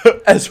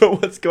 Ezra,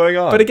 what's going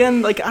on? But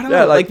again, like, I don't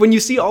know, like, when you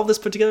see all this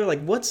put together,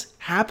 like, what's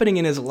happening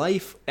in his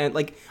life? And,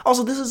 like,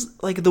 also, this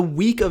is, like, the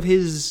week of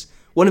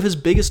one of his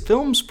biggest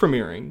films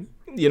premiering.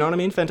 You know what I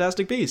mean?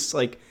 Fantastic Beasts.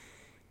 Like,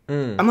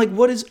 I'm like,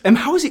 why is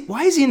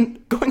he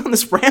going on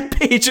this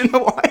rampage in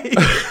Hawaii?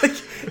 Like,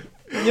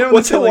 You know,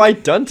 What's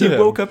White done to him? He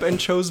woke up and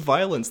chose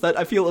violence. That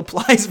I feel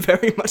applies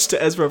very much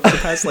to Ezra for the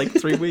past like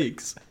 3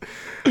 weeks.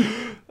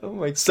 Oh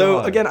my god. So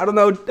again, I don't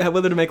know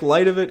whether to make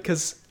light of it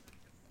because,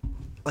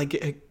 like,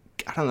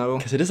 I don't know.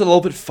 Because it is a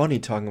little bit funny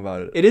talking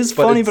about it. It is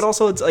funny, but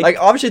also it's like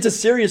obviously it's a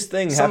serious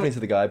thing happening to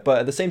the guy, but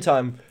at the same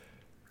time,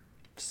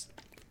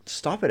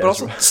 stop it, but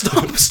Ezra.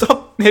 also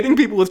stop hitting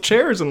people with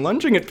chairs and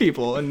lunging at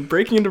people and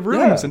breaking into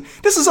rooms. And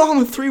this is all in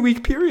a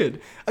 3-week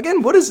period.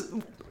 Again, what is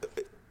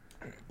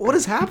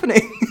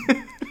happening?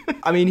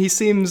 I mean, he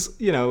seems,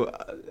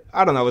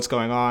 I don't know what's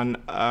going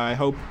on. I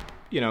hope,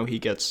 he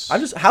gets. I'm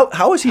just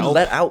how is he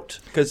let out?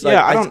 Because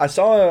I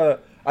saw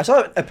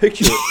a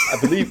picture. I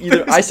believe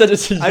either I sent it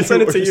to you. I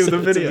sent it to you. The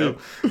video.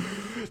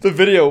 The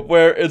video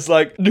where it's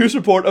like news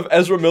report of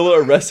Ezra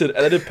Miller arrested,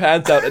 and then it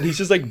pans out, and he's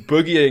just like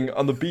boogieing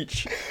on the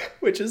beach,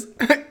 which is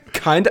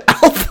kind of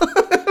alpha.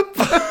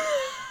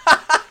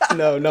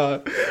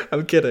 No,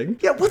 I'm kidding.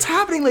 Yeah, what's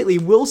happening lately?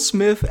 Will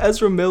Smith,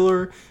 Ezra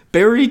Miller,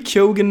 Barry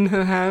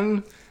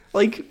Keoghan,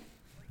 like,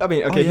 I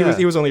mean, okay,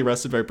 he was only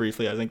arrested very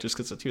briefly, I think, just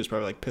because he was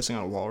probably like pissing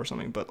on a wall or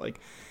something. But like,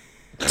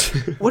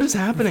 what is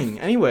happening?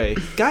 Anyway,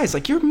 guys,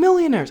 like, you're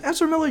millionaires.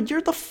 Ezra Miller,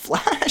 you're the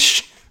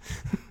Flash.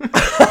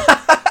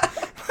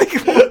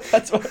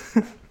 That's what.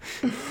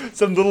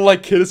 Some little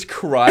like kid is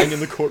crying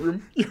in the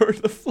courtroom. You're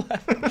the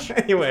Flash.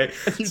 Anyway,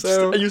 and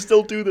you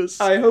still do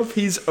this. I hope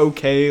he's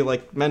okay,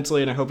 like,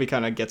 mentally, and I hope he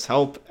kind of gets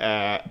help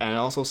and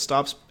also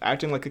stops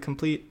acting like a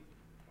complete,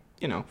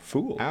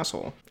 fool,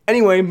 asshole.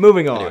 Anyway,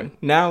 moving on.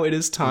 Now it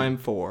is time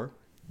for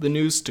the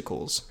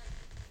newsticles.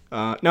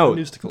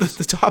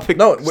 The topic.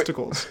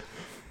 Newsticles.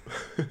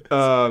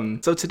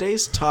 So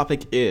today's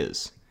topic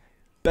is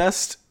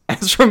best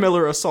Ezra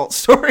Miller assault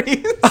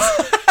stories.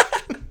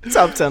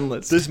 Top 10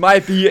 list. This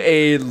might be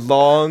a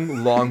long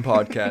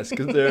podcast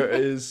because there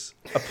is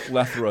a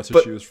plethora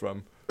to choose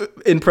from.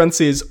 In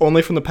parentheses,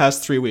 only from the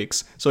past 3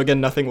 weeks. So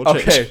again, nothing will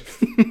change.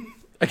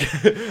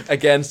 Okay.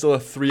 Again, still a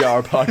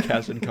 3-hour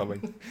podcast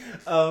incoming.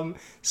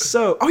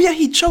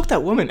 He choked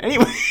that woman.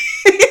 Anyway.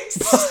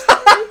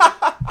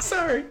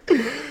 Sorry.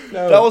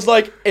 No. That was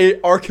like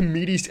a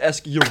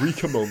Archimedes-esque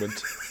eureka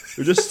moment.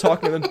 You're just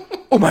talking and then,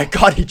 oh my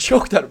god, he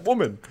choked that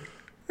woman.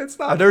 It's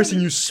not. I've never seen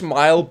you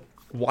smile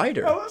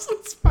wider. I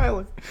wasn't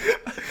smiling.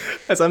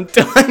 As I'm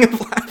dying of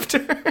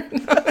laughter.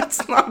 No,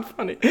 that's not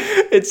funny.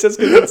 It's just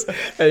because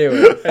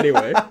Anyway.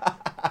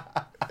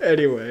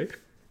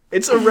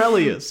 It's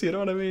Aurelius, you know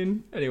what I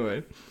mean?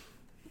 Anyway.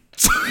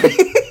 It's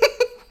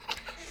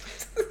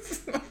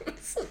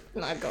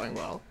not going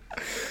well.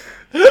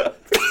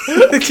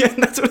 Again,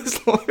 that's what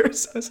his lawyer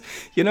says.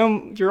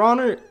 Your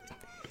Honor,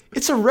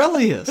 it's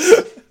Aurelius.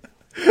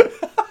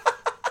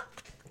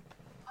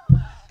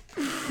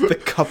 The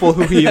couple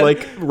who he,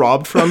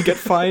 robbed from get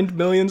fined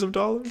millions of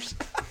dollars.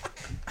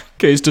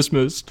 Case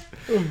dismissed.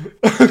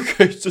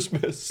 Case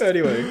dismissed.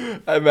 Anyway.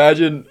 I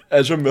imagine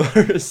Ezra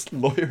Miller's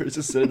lawyer is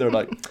just sitting there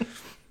like,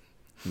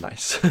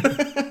 nice.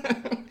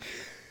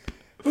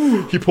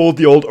 He pulled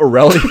the old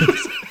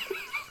Aurelius.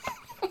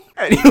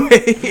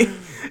 Anyway,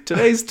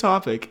 today's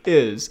topic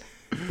is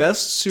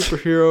best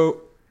superhero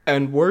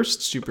and worst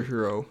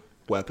superhero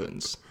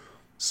weapons.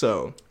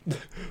 So.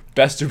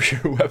 Best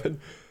superhero weapon.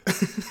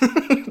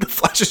 The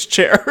Flash's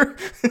chair.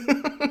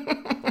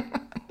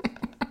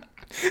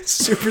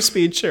 Super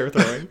speed chair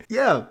throwing.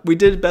 Yeah, we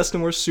did best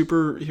and worst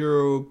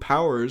superhero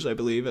powers, I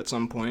believe, at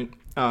some point.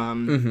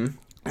 Now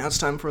it's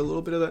time for a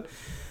little bit of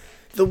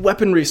the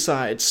weaponry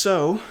side.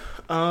 So,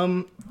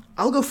 I'll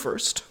go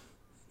first.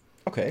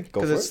 Okay,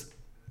 go for it.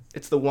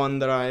 It's the one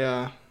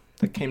that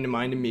that came to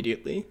mind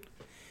immediately.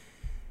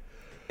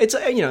 It's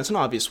it's an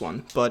obvious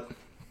one, but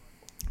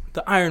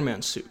the Iron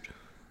Man suit.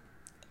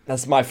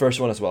 That's my first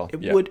one as well.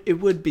 It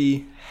would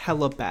be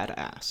hella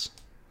badass.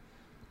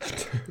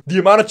 The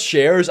amount of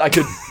chairs I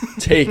could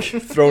take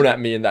thrown at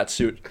me in that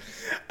suit.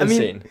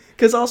 Insane.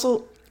 Because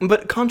also,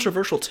 but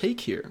controversial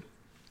take here.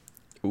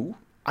 Ooh.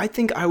 I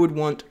think I would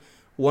want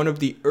one of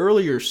the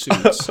earlier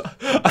suits.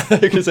 I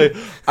thought you were going to say,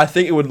 I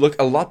think it would look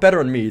a lot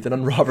better on me than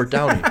on Robert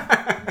Downey.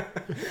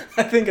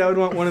 I think I would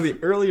want one of the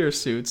earlier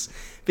suits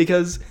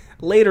because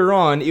later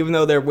on, even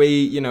though they're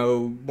way,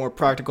 more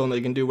practical and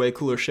they can do way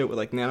cooler shit with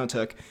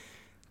nanotech,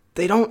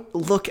 they don't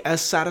look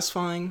as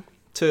satisfying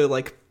to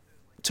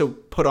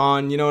put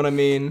on, you know what I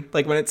mean?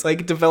 Like when it's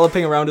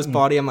developing around his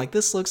body, I'm like,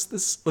 this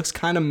looks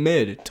kind of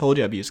mid. Told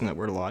you I'd be using that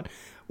word a lot.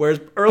 Whereas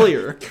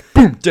earlier,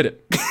 boom, did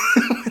it.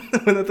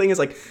 When the thing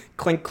is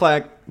clink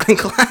clack, and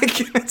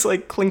it's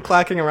clink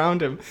clacking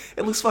around him,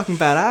 it looks fucking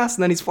badass.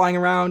 And then he's flying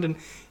around and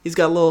he's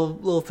got a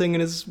little thing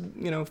in his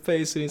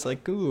face, and he's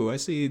like, ooh, I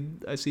see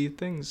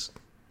things.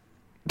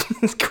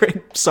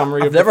 Great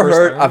summary. I've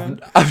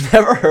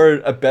never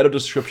heard a better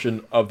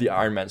description of the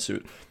Iron Man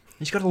suit.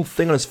 He's got a little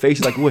thing on his face.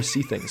 He's like, ooh, I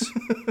see things.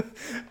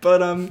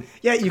 But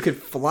you could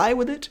fly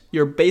with it.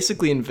 You're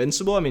basically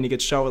invincible. I mean, you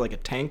get shot with a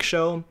tank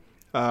shell.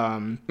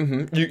 You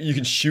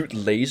can shoot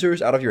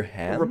lasers out of your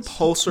hands.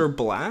 Repulsor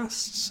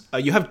blasts.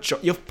 You have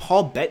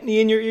Paul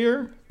Bettany in your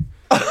ear.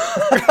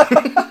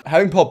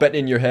 Having Paul Bettany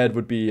in your head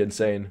would be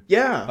insane.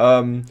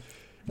 Yeah.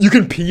 You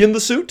can pee in the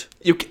suit.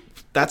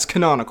 That's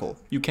canonical.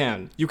 You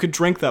could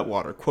drink that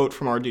water. Quote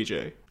from our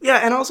DJ. Yeah,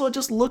 and also it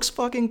just looks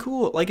fucking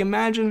cool. Like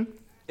imagine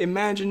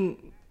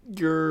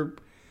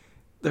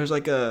there's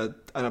like an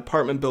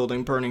apartment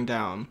building burning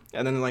down,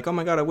 and then they're like, oh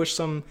my god, I wish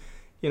some,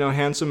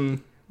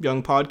 handsome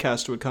young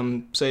podcaster would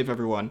come save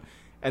everyone.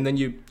 And then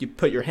you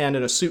put your hand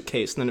in a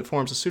suitcase, and then it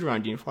forms a suit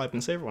around you, and you fly up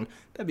and save everyone.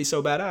 That'd be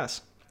so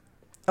badass.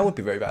 That would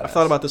be very badass. I've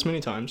thought about this many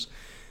times.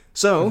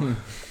 So,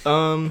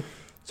 so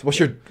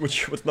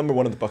what's number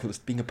one on the bucket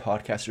list? Being a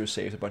podcaster who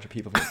saves a bunch of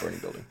people from a burning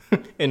building.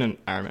 In an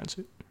Iron Man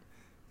suit.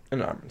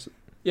 In an Iron Man suit.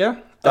 Yeah.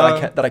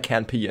 That I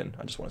can pee in.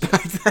 I just want to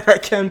say. That I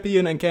can pee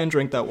in and can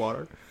drink that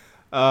water.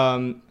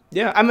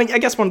 Yeah, I mean, I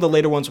guess one of the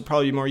later ones would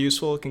probably be more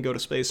useful. It can go to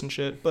space and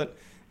shit. But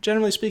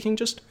generally speaking,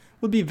 just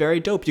would be very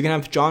dope. You can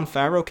have Jon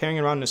Favreau carrying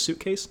around in a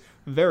suitcase.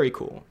 Very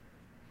cool.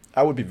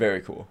 That would be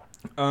very cool.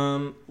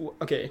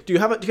 Okay. Do you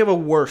have a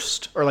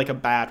worst or like a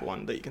bad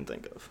one that you can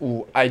think of?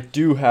 Ooh, I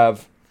do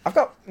have. I've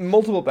got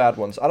multiple bad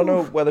ones. I don't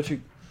know whether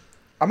to.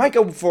 I might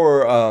go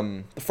for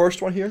the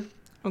first one here.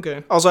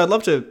 Okay. Also, I'd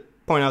love to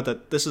point out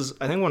that this is,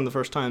 I think, one of the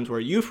first times where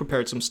you've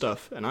prepared some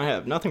stuff and I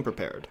have nothing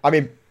prepared. I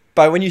mean,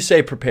 by when you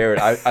say prepared,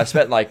 I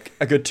spent like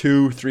a good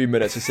 2-3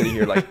 minutes of sitting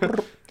here like.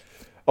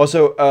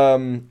 Also,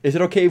 is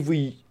it okay if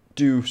we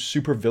do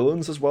super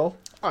villains as well?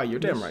 Oh, you're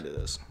damn right it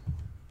is.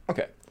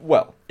 Okay.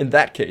 Well, in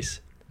that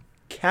case,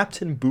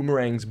 Captain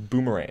Boomerang's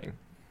boomerang.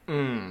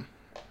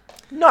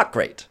 Not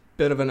great.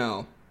 Bit of an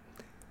L.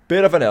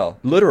 Bit of an L.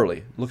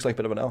 Literally. Looks like a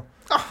bit of an L.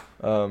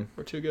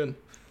 We're too good.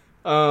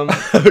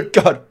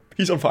 God,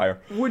 he's on fire.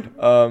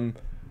 Go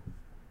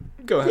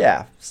ahead.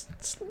 Yeah.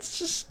 It's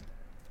just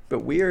a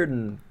bit weird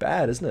and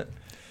bad, isn't it?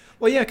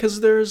 Well, yeah,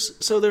 because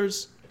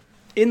there's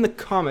in the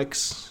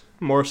comics,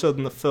 more so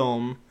than the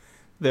film,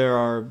 there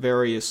are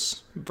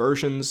various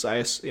versions.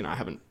 I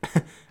haven't...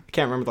 I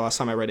can't remember the last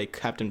time I read a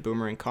Captain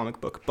Boomerang comic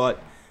book, but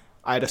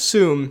I'd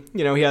assume,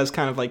 he has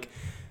kind of like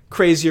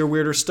crazier,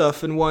 weirder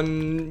stuff, and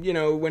one,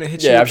 when it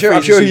hits you. Yeah, I'm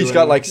sure he's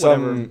got like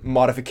whatever. some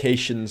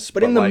modifications.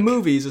 But in the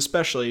movies,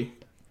 especially,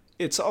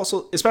 it's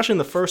also, especially in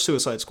the first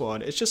Suicide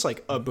Squad, it's just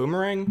like a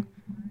boomerang,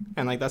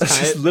 and like that's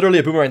kind of literally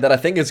a boomerang that I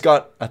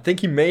think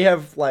he may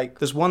have like.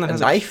 There's one that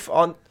has a knife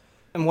on.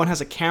 And one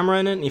has a camera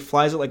in it, and he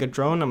flies it like a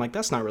drone. I'm like,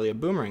 that's not really a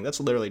boomerang. That's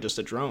literally just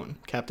a drone,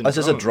 Captain. That's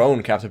just a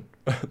drone, Captain.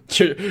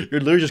 You're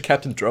literally just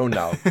Captain Drone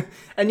now.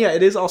 And yeah,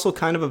 it is also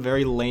kind of a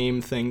very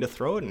lame thing to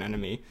throw at an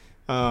enemy.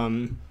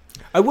 I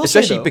will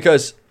especially say, though,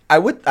 because I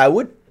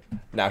would.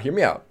 Now, hear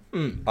me out.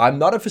 I'm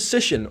not a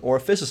physician or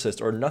a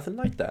physicist or nothing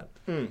like that.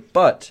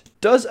 But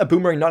does a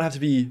boomerang not have to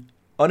be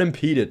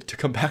unimpeded to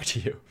come back to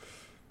you?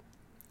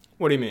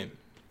 What do you mean?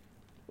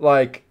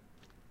 Like.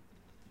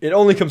 It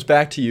only comes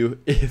back to you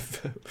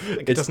if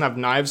it doesn't have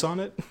knives on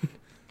it.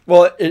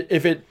 Well,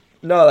 as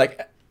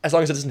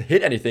long as it doesn't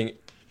hit anything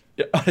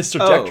on its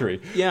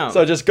trajectory. Oh, yeah.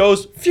 So it just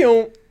goes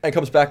phew, and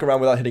comes back around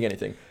without hitting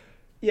anything.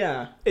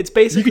 Yeah, it's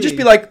basically. You could just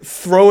be like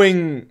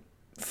throwing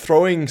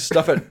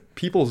stuff at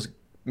people's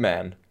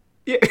man.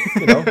 Yeah.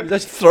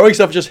 Just throwing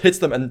stuff just hits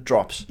them and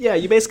drops. Yeah,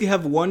 you basically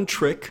have one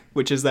trick,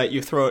 which is that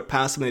you throw it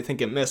past them and they think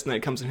it missed, and then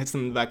it comes and hits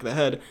them in the back of the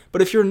head.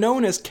 But if you're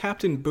known as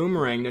Captain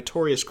Boomerang,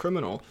 notorious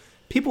criminal,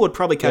 people would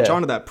probably catch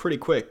on to that pretty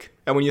quick.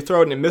 And when you throw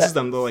it and it misses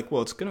them, they're like,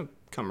 well, it's going to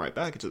come right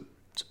back. It's a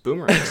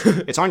boomerang.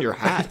 It's on your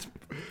hat.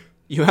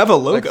 You have a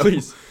logo. Like,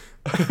 please.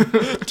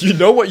 Do you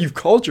know what you've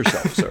called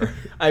yourself, sir?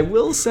 I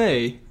will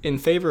say, in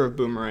favor of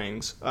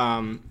boomerangs,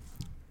 I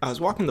was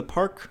walking the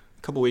park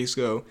a couple weeks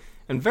ago,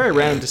 and very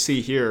random to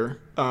see here,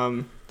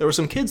 there were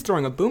some kids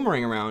throwing a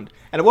boomerang around.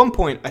 And at one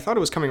point, I thought it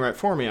was coming right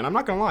for me. And I'm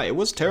not going to lie, it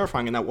was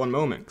terrifying in that one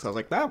moment. Because I was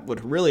like, that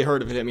would really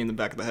hurt if it hit me in the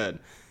back of the head.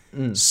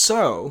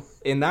 So,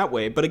 in that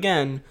way, but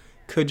again,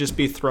 could just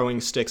be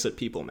throwing sticks at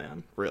people,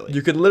 man, really.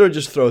 You could literally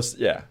just throw,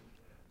 yeah.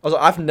 Also,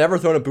 I've never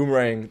thrown a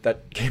boomerang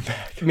that came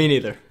back. Me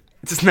neither.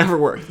 It just never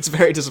worked. It's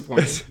very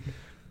disappointing.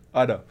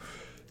 I know.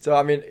 So,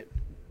 I mean,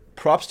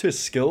 props to his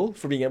skill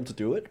for being able to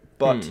do it,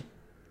 but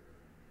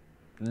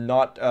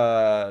not,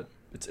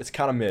 it's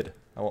kind of mid,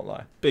 I won't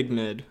lie. Big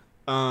mid.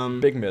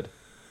 Big mid.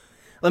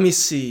 Let me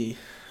see.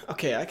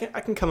 Okay, I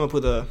can come up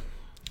with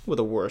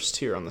a worst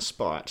here on the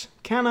spot.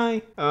 Can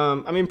I?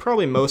 I mean,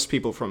 probably most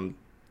people from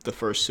the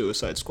first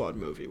Suicide Squad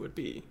movie would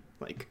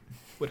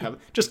have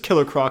just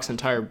Killer Croc's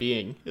entire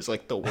being is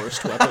like the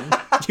worst weapon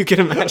you can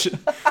imagine.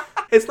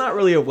 It's not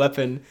really a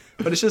weapon,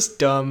 but it's just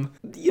dumb.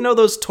 You know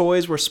those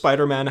toys where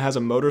Spider-Man has a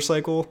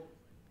motorcycle?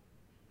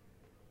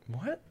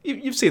 What?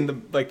 You've seen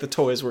the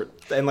toys where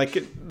and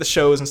the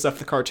shows and stuff,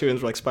 the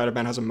cartoons where like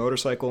Spider-Man has a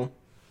motorcycle.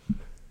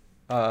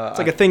 It's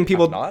like a thing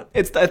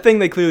it's a thing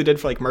they clearly did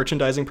for like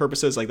merchandising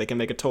purposes. Like they can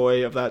make a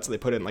toy of that, so they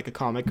put it in like a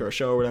comic or a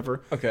show or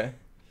whatever. Okay.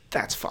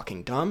 That's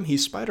fucking dumb.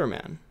 He's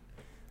Spider-Man.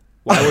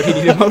 Why would he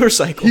need a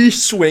motorcycle? He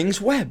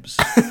swings webs.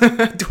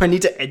 Do I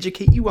need to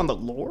educate you on the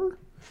lore?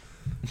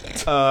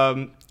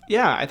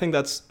 Yeah, I think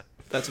that's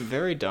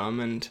very dumb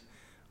and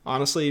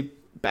honestly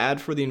bad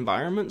for the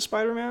environment,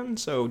 Spider-Man.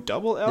 So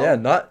double L.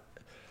 Yeah,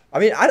 I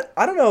mean,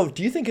 I don't know.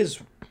 Do you think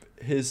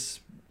his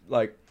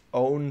like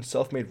own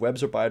self-made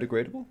webs are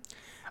biodegradable?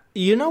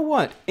 You know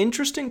what?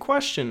 Interesting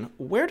question.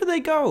 Where do they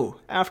go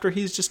after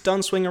he's just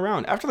done swinging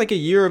around? After like a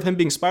year of him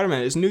being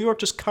Spider-Man, is New York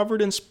just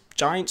covered in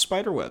giant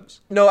spider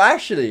webs? No,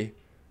 actually,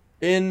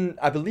 in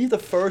I believe the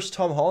first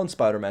Tom Holland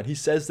Spider-Man, he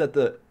says that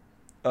the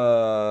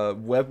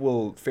web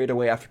will fade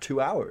away after 2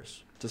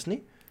 hours, doesn't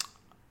he?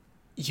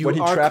 You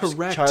are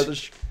correct.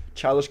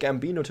 Childish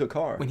Gambino to a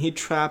car. When he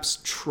traps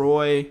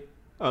Troy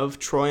of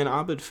Troy and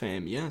Abed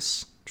fame,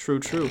 yes. True.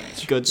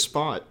 Good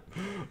spot.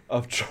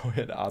 Of Troy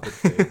and Abed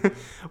fame.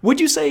 Would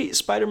you say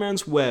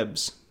Spider-Man's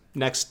webs,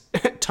 next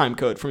time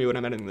code for me when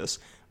I'm editing this,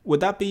 would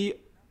that be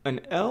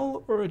an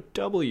L or a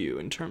W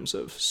in terms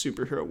of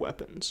superhero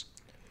weapons?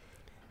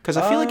 Because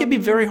I feel like it'd be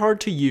very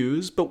hard to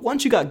use, but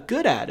once you got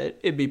good at it,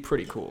 it'd be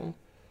pretty cool.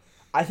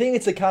 I think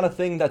it's the kind of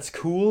thing that's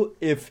cool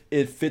if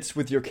it fits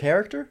with your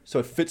character, so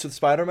it fits with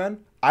Spider-Man.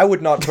 I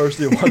would not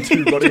personally want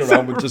to be running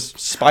around with just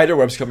spider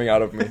webs coming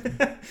out of me.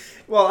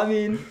 Well, I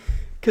mean,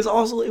 because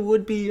also it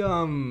would be,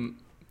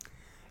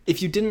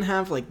 if you didn't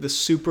have like the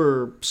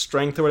super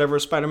strength or whatever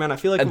of Spider-Man, I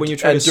feel like when you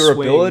try to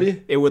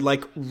swing, it would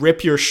like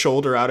rip your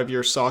shoulder out of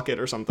your socket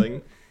or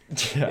something.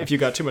 Yeah. If you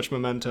got too much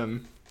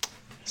momentum.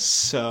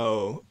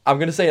 So I'm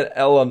gonna say an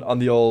L on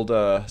the old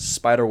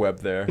spider web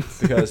there,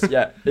 because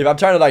yeah, if I'm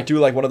trying to like do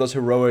like one of those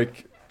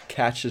heroic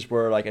catches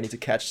where like I need to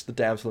catch the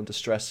damsel in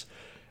distress,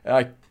 and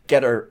I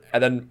get her,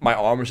 and then my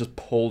arm is just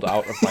pulled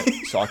out of my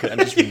socket and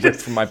just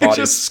ripped from my body,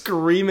 just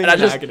screaming in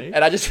agony,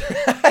 and I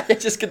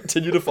just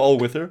continue to fall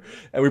with her,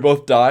 and we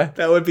both die.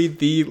 That would be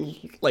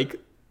the like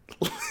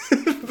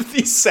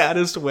the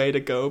saddest way to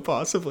go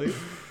possibly.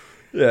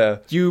 Yeah.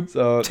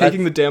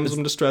 Taking the damsel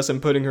in distress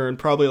and putting her in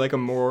probably like a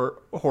more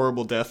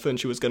horrible death than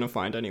she was going to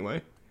find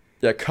anyway.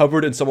 Yeah,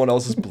 covered in someone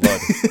else's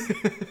blood.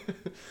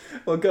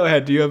 Well, go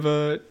ahead. Do you have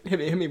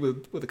hit me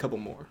with a couple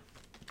more.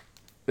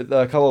 With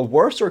a couple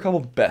worst or a couple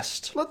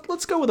best?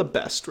 Let's go with a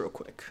best real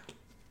quick.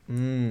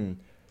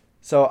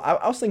 So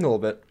I was thinking a little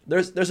bit.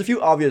 There's a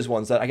few obvious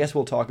ones that I guess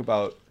we'll talk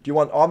about. Do you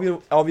want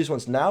obvious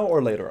ones now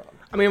or later on?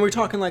 I mean, we're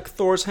talking like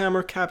Thor's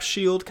hammer, Cap's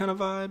shield kind of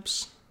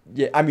vibes.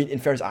 Yeah, I mean, in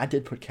fairness, I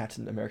did put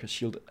Captain America's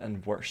shield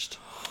and worst.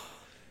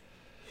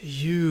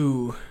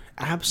 You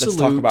absolute... Let's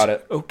talk about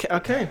it. Okay,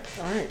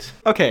 all right.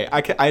 Okay,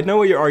 I know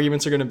what your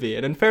arguments are going to be,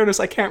 and in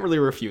fairness, I can't really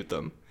refute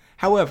them.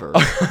 However,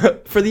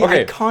 for the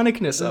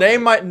iconicness of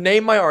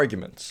name my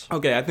arguments.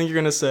 Okay, I think you're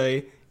going to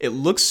say, it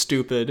looks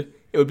stupid,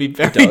 it would be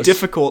very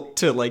difficult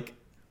to, like,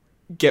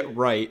 get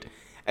right,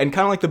 and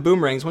kind of like the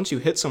boomerangs, once you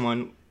hit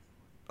someone,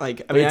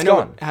 like, I mean, I know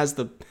it has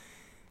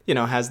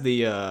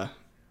the...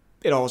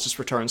 it always just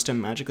returns to him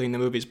magically in the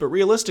movies. But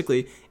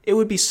realistically, it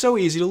would be so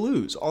easy to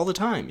lose all the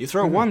time. You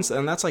throw it once,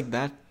 and that's like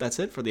that. That's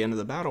it for the end of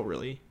the battle,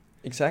 really.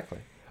 Exactly.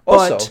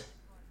 Also,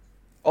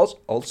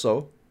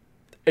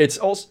 it's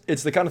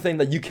the kind of thing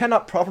that you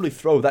cannot properly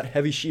throw that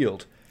heavy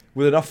shield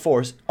with enough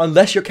force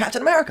unless you're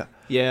Captain America.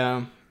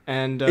 Yeah,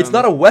 and it's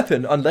not a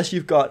weapon unless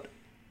you've got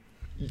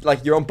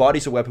like your own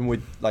body's a weapon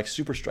with like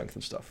super strength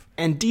and stuff.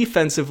 And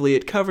defensively,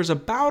 it covers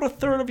about a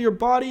third of your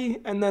body,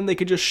 and then they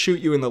could just shoot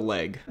you in the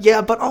leg.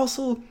 Yeah, but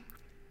also.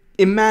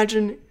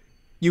 Imagine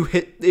you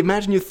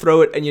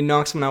throw it and you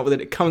knock someone out with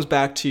it. It comes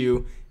back to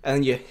you and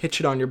then you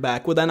hitch it on your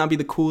back. Would that not be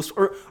the coolest?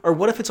 Or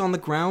what if it's on the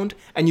ground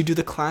and you do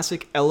the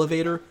classic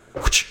elevator?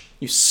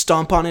 You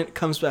stomp on it, it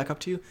comes back up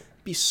to you.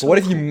 It'd be so. But what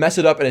if you mess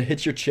it up and it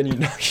hits your chin? You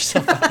knock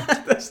yourself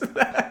out. There's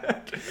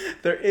that.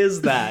 There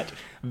is that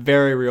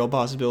very real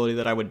possibility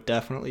that I would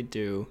definitely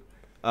do.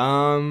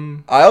 I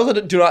also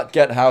do not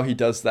get how he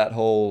does that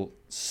whole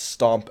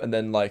stomp and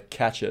then like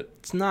catch it.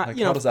 It's not. Like,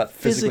 how does that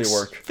physically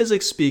work?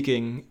 Physics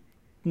speaking.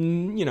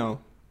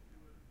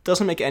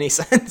 Doesn't make any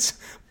sense,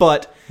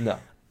 but no.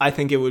 I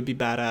think it would be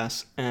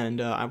badass, and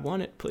I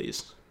want it,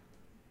 please.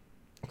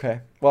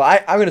 Okay. Well,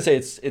 I'm gonna say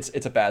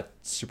it's a bad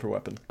super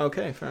weapon.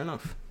 Okay, fair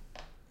enough.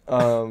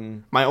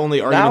 My only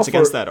arguments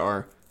against that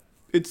are,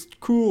 it's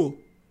cool.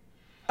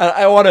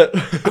 I want it.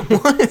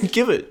 I want it.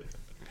 Give it.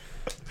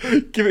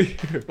 Give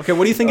it here. Okay,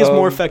 what do you think is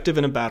more effective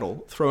in a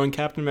battle? Throwing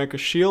Captain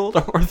America's shield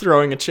or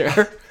throwing a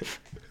chair?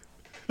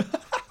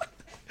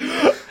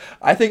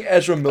 I think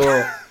Ezra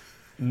Miller.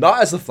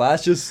 Not as the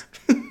Flash, just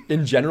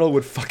in general,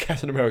 would fuck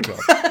Captain America up.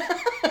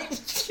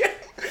 Yeah.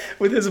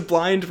 With his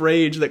blind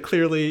rage that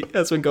clearly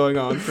has been going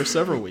on for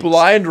several weeks.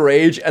 Blind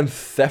rage and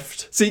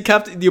theft. See,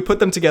 you put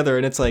them together,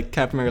 and it's like,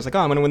 Captain America's like, oh,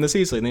 I'm going to win this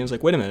easily. And then he's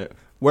like, wait a minute,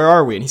 where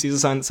are we? And he sees a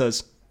sign that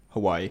says,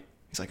 Hawaii.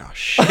 He's like, oh,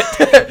 shit.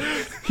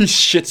 He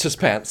shits his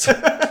pants.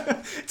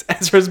 It's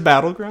Ezra's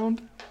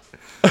battleground.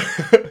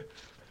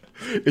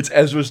 It's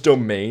Ezra's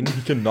domain.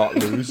 He cannot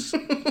lose.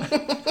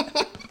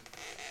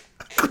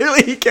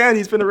 Clearly he can.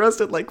 He's been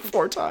arrested like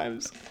 4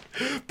 times.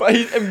 But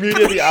he's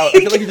immediately out. I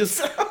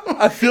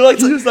feel like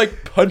he just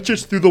like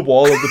punches through the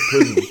wall of the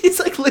prison. He's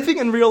like living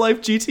in real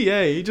life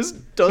GTA. He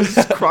just does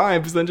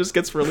crimes, then just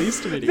gets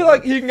released immediately. I feel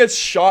like he can get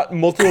shot in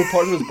multiple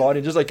parts of his body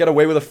and just like get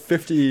away with a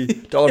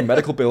 $50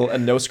 medical bill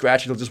and no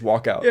scratch. He'll just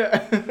walk out.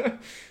 Yeah.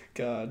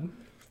 God.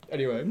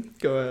 Anyway,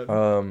 go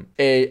ahead.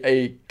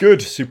 A good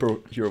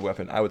superhero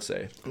weapon, I would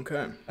say.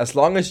 Okay. As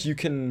long as you've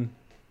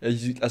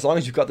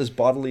got this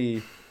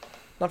bodily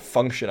not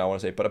function, I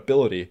want to say, but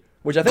ability,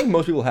 which I think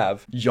most people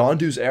have.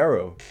 Yondu's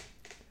arrow.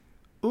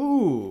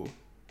 Ooh.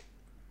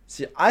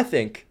 See, I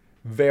think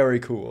very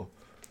cool.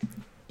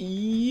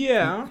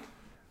 Yeah.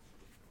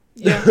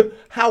 Yeah.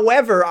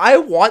 However, I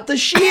want the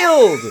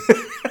shield.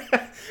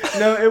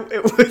 No,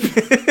 it would be,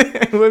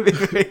 it would be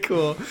very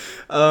cool.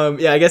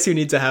 Yeah, I guess you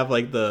need to have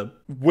like the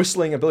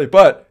whistling ability,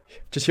 but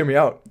just hear me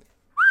out.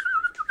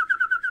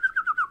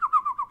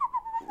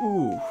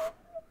 Ooh.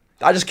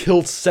 I just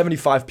killed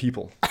 75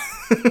 people.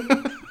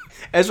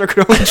 Ezra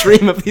could only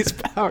dream of these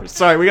powers.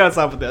 Sorry, we gotta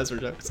stop with the Ezra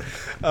jokes.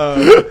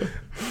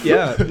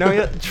 Yeah, no,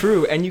 yeah,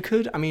 true. And you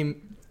could, I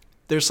mean,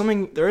 there is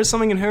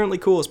something inherently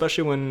cool,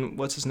 especially when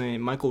what's his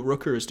name, Michael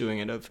Rooker is doing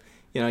it. Of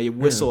you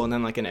whistle and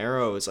then like an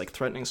arrow is like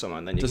threatening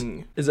someone. Then you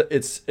can.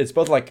 It's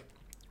both like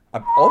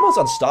almost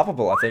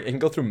unstoppable. I think it can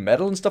go through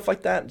metal and stuff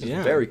like that. Just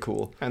very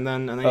cool. And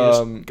then you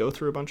just go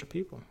through a bunch of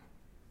people.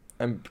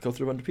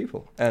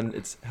 And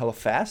it's hella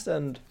fast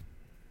and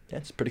yeah,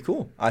 it's pretty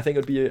cool. I think it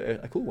would be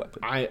a cool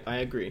weapon. I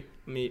agree.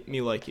 Me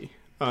likey.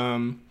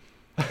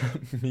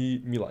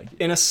 me likey.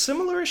 In a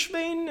similar-ish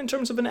vein, in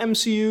terms of an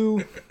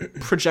MCU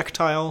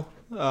projectile,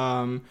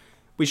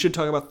 we should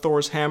talk about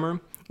Thor's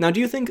hammer. Now, do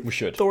you think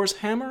Thor's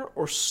hammer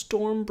or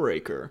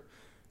Stormbreaker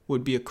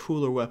would be a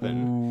cooler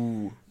weapon?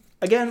 Ooh.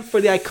 Again, for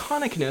the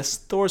iconicness,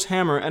 Thor's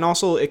hammer, and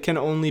also it can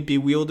only be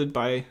wielded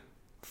by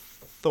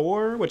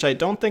Thor, which I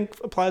don't think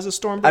applies to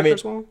Stormbreaker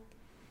as well.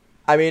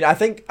 I mean, I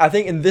think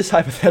in this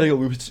hypothetical,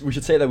 we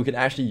should say that we can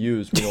actually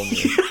use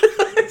Mjolnir.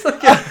 It's like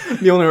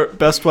Mjolnir,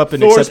 best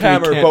weapon. Thor's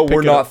hammer, but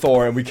we're not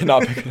Thor, and we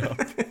cannot pick it up.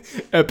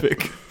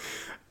 Epic.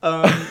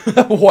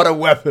 What a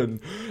weapon!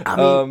 I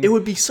mean, it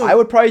would be so. I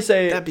would probably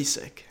say that'd be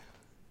sick.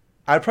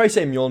 I'd probably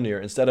say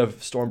Mjolnir instead of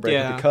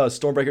Stormbreaker because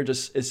Stormbreaker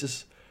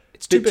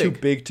it's too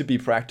big to be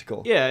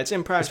practical. Yeah, it's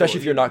impractical. Especially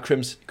if you're not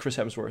Chris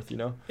Hemsworth, you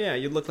know? Yeah,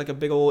 you'd look like a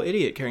big old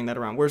idiot carrying that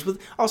around. Whereas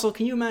also,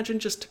 can you imagine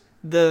just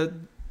there's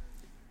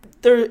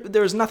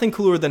nothing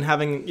cooler than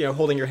having,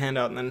 holding your hand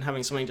out and then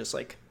having something just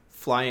like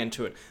fly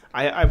into it.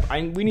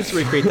 We need to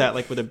recreate that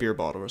like with a beer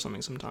bottle or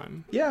something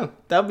sometime. Yeah,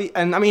 that'd be,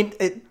 and I mean,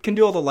 it can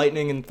do all the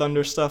lightning and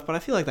thunder stuff, but I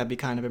feel like that'd be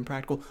kind of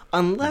impractical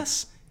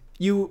unless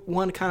you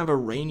want kind of a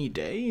rainy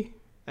day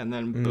and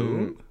then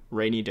boom.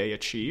 Rainy day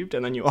achieved,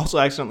 and then you also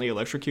accidentally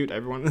electrocute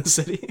everyone in the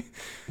city.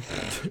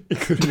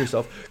 Including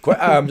yourself.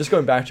 I'm just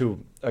going back to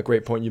a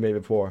great point you made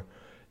before.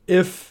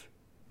 If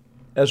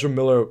Ezra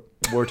Miller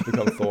were to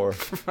become Thor,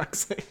 for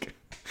fuck's sake,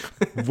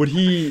 would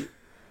he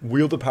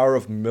wield the power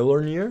of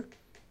Mjolnir?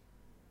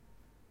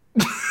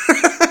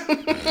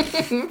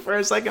 For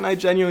a second, I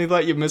genuinely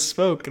thought you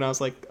misspoke, and I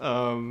was like,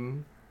 no.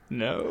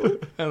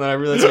 And then I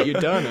realized what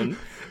you'd done, and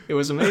it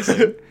was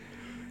amazing.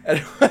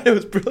 And it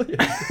was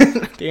brilliant.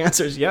 The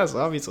answer is yes,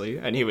 obviously.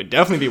 And he would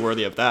definitely be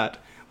worthy of that,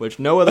 which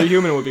no other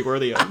human would be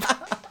worthy of.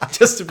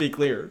 Just to be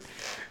clear.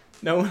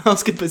 No one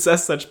else could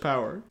possess such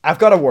power. I've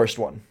got a worst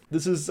one.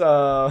 This is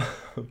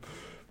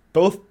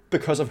both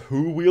because of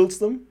who wields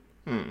them.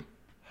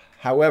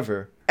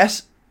 However,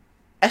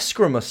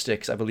 eskrima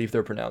sticks, I believe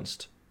they're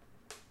pronounced.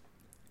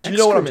 Do you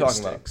know what I'm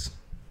talking about?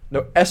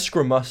 No,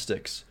 eskrima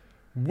sticks.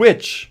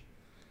 Which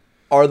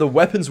are the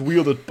weapons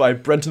wielded by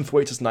Brenton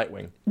Thwaites'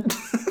 Nightwing.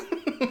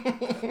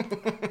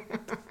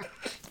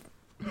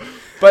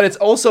 But it's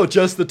also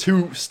just the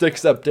two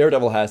sticks that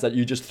Daredevil has that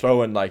you just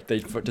throw and like they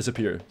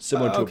disappear,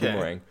 similar to a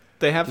boomerang.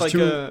 They have just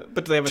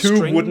but do they have a two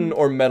string? wooden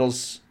or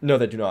metals? No,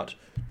 they do not.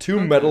 Two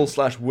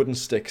metal/wooden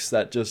sticks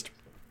that just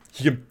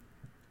you can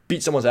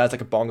beat someone's ass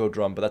like a bongo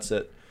drum, but that's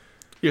it.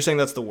 You're saying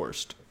that's the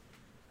worst?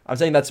 I'm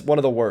saying that's one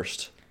of the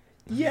worst.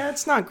 Yeah,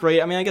 it's not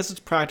great. I mean, I guess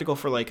it's practical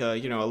for like a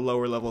a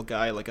lower level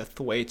guy like a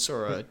Thwaites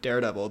or a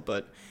Daredevil,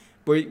 but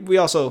we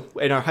also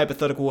in our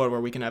hypothetical world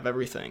where we can have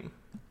everything,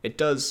 it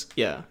does.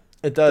 Yeah.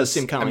 It does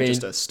seem kind of like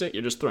just a stick.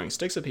 You're just throwing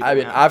sticks at people. I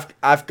mean,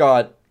 I've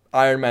got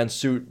Iron Man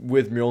suit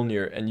with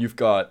Mjolnir, and you've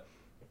got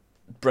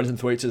Brenton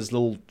Thwaites'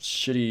 little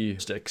shitty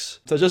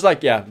sticks. So just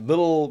like,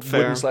 little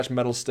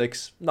wooden/metal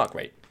sticks. Not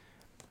great.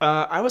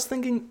 I was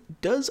thinking,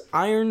 does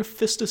Iron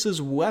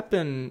Fistus's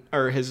weapon,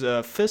 or his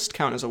fist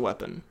count as a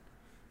weapon?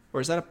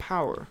 Or is that a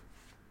power?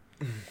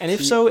 And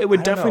if so, it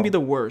would definitely be the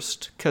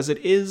worst, because it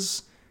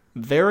is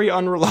very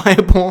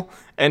unreliable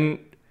and...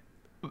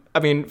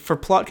 I mean, for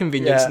plot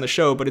convenience in the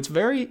show, but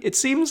it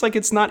seems like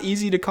it's not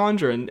easy to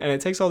conjure, and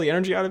it takes all the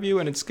energy out of you,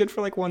 and it's good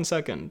for like 1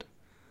 second.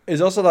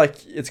 It's also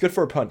like, it's good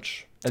for a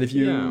punch. And if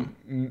you,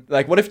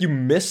 like, what if you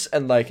miss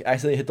and like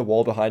accidentally hit the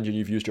wall behind you and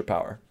you've used your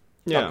power?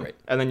 Yeah, not great.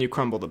 And then you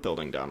crumble the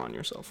building down on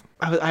yourself.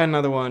 I had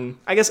another one.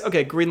 I guess,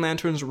 Green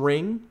Lantern's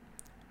ring.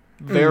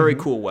 Very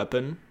cool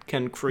weapon.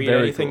 Can create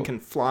anything, can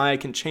fly,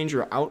 can change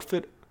your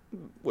outfit,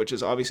 which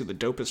is obviously the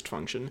dopest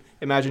function.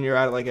 Imagine you're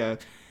at like a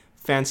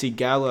fancy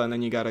gala and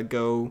then you gotta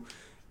go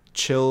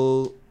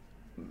chill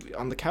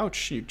on the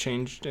couch. You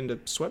changed into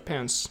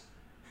sweatpants.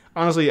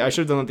 Honestly, I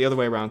should have done it the other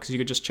way around, because you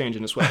could just change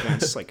into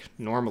sweatpants like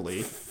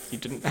normally. You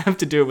didn't have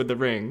to do it with the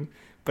ring.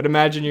 But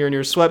imagine you're in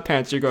your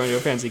sweatpants, you're going to a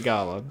fancy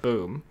gala.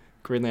 Boom.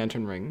 Green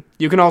Lantern ring.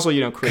 You can also,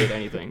 create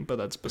anything, but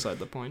that's beside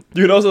the point.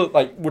 You can also,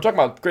 like, we're talking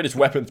about greatest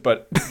weapons,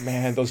 but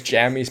man, those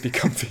jammies be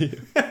comfy.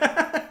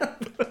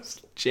 Those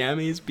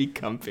jammies be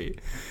comfy.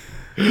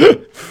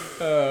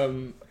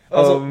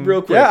 Also,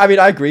 real quick. Yeah, I mean,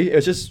 I agree.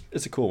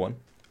 It's a cool one.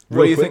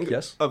 What do you think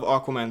of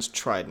Aquaman's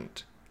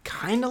trident?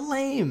 Kind of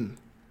lame.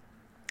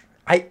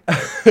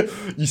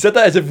 You said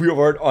that as if we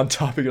weren't on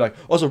topic. You're like,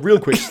 also, real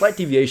quick, slight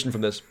deviation from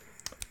this.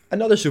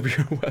 Another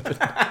superhero weapon.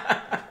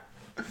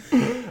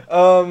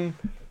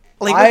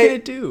 What can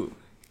it do?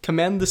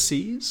 Command the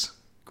seas?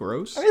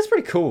 Gross. I mean, it's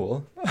pretty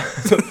cool.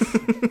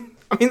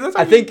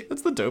 I think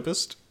that's the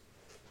dopest.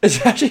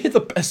 It's actually the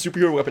best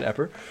superhero weapon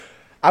ever.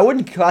 I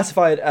wouldn't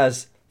classify it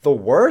as the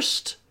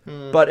worst,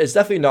 but it's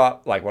definitely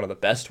not like one of the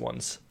best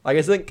ones. Like,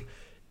 I think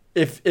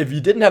if you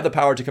didn't have the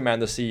power to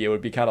command the sea, it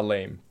would be kind of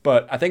lame.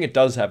 But I think it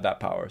does have that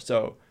power,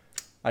 so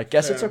I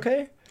guess it's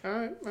okay.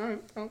 All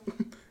right.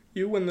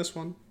 You win this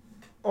one.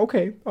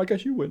 Okay, I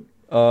guess you win.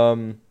 All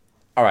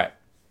right.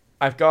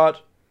 I've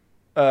got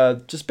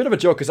just a bit of a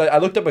joke, because I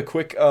looked up a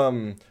quick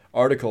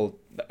article,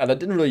 and I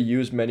didn't really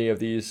use many of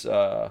these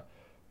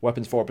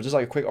weapons for, but just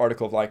like a quick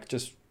article of like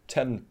just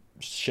 10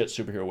 shit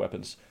superhero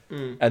weapons.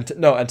 And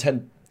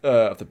 10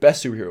 of the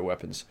best superhero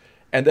weapons.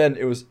 And then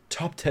it was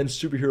top 10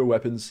 superhero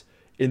weapons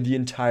in the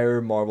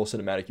entire Marvel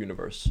Cinematic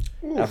Universe.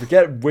 I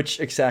forget which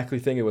exactly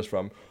thing it was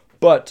from,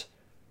 but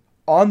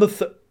on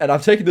and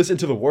I've taken this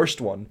into the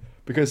worst one,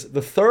 because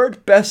the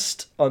third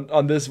best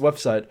on this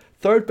website,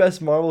 third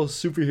best Marvel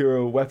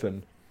superhero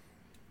weapon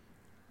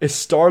is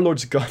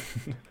Star-Lord's gun.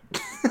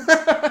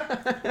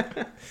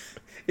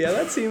 Yeah,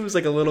 that seems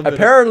like a little bit.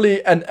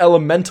 Apparently, an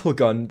elemental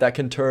gun that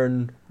can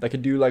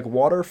do like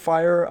water,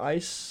 fire,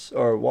 ice,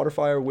 or water,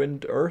 fire,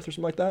 wind, earth, or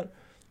something like that.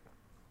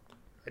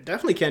 I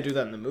definitely can't do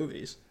that in the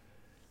movies.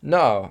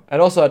 No,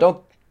 and also I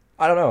don't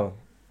know.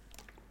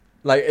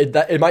 Like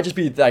it might just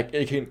be like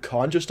it can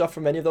conjure stuff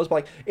from any of those, but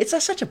like it's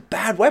such a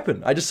bad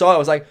weapon. I just saw it, I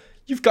was like,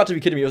 you've got to be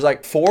kidding me. It was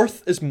like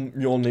fourth is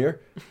Mjolnir,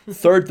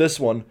 third this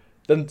one,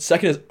 then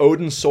second is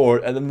Odin's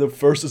sword, and then the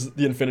first is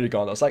the Infinity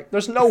Gauntlet. I was like,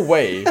 there's no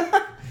way.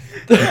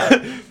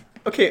 Yeah.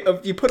 Okay,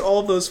 you put all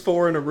of those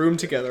four in a room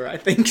together, I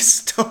think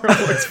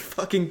Star-Lord's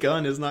fucking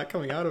gun is not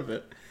coming out of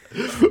it.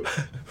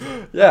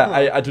 Yeah,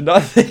 I do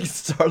not think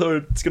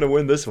Star-Lord's going to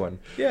win this one.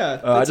 Yeah.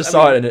 I just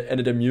saw it and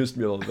it amused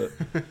me a little bit.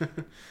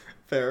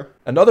 Fair.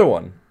 Another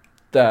one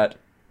that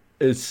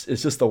is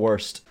just the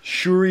worst.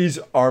 Shuri's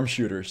arm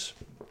shooters.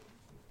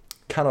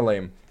 Kind of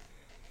lame.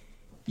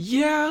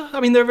 Yeah, I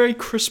mean, they're very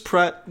Chris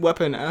Pratt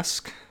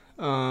weapon-esque.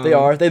 They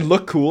are. They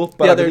look cool,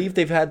 but I believe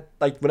they've had,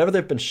 like, whenever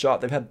they've been shot,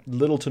 they've had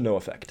little to no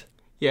effect.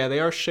 Yeah, they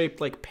are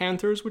shaped like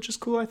panthers, which is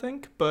cool, I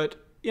think.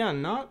 But, yeah,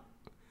 not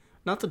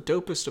the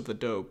dopest of the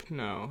dope.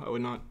 No, I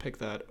would not pick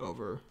that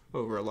over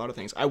a lot of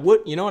things.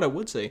 You know what I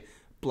would say?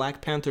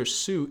 Black Panther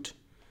suit,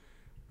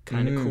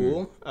 kind of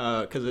cool.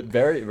 Because it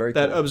very, very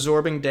that cool.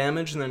 absorbing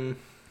damage and then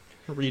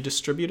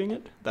redistributing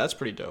it, that's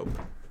pretty dope.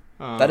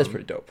 That is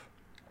pretty dope.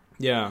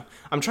 Yeah.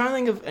 I'm trying to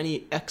think of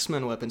any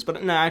X-Men weapons.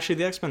 But, no, actually,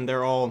 the X-Men,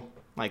 they're all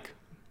like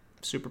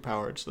super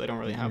powered, so they don't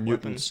really have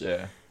mutants,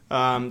 weapons.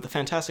 Yeah. The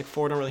Fantastic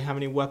Four don't really have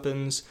any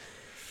weapons.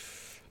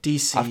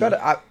 DC. I've got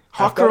I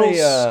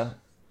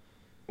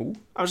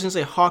was gonna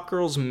say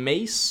Hawkgirl's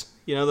mace.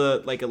 You know,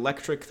 the like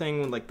electric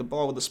thing with like the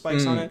ball with the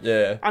spikes on it.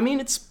 Yeah. I mean,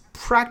 it's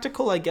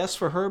practical, I guess,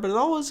 for her, but it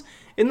always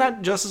in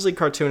that Justice League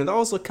cartoon, it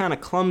always looked kind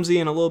of clumsy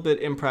and a little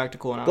bit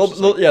impractical. And a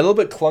little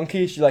bit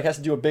clunky. She like has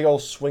to do a big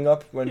old swing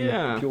up when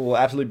people will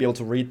absolutely be able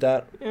to read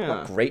that. Yeah.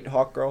 Not great,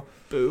 Hawkgirl.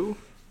 Boo.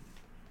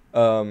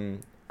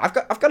 I've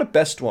got a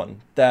best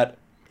one that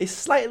is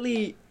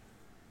slightly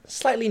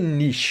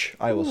niche,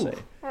 I will say.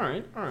 All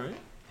right.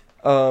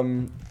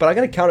 But I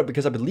gotta count it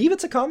because I believe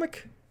it's a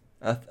comic.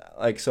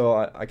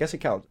 So I guess it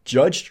counts.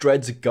 Judge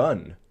Dredd's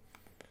gun.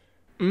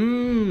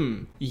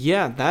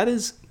 Yeah, that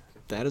is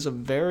a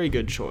very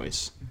good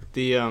choice.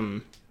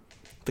 The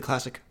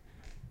classic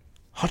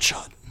hot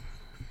shot.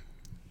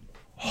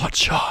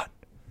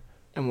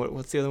 And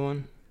what's the other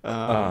one?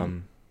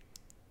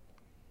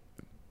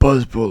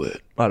 Buzz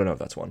Bullet. I don't know if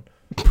that's one.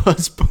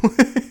 Buzz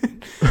Bullet.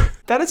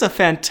 That is a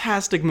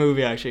fantastic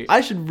movie, actually.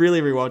 I should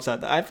really rewatch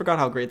that. I forgot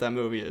how great that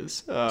movie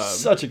is.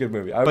 Such a good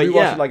movie. I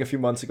rewatched it like a few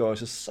months ago. It's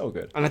just so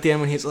good. And at the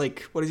end, when he's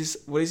like, what does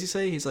he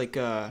say? He's like,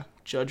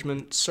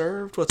 judgment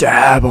served. What's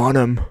dab on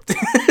him.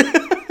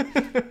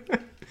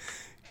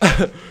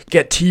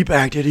 Get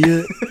teabagged,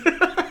 idiot.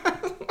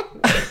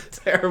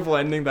 Terrible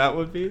ending that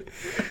would be.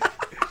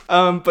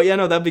 But yeah,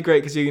 no, that'd be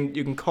great because you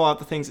can call out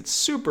the things. It's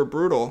super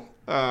brutal.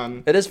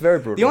 It is very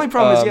brutal. The only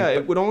problem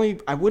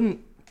is, I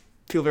wouldn't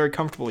feel very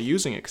comfortable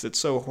using it because it's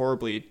so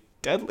horribly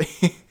deadly.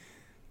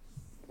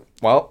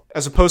 Well,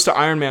 as opposed to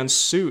Iron Man's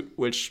suit,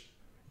 which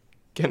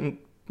can,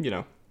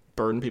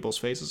 burn people's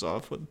faces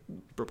off with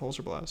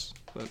repulsor blasts.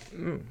 But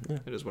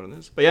It is what it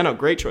is. But yeah, no,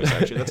 great choice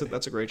actually.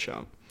 That's a great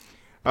shout.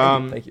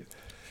 Thank you.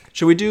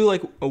 Should we do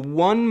like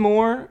one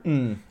more?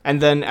 And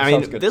then,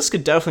 this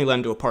could definitely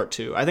lend to a part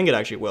 2. I think it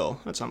actually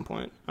will at some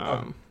point.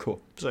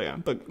 Cool. So yeah,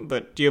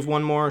 but do you have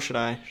one more? Or should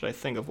I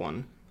think of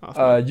one?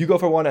 You go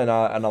for one, and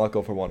I'll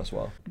go for one as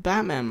well.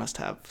 Batman must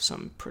have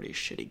some pretty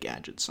shitty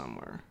gadget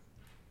somewhere.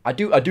 I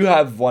do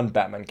have one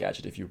Batman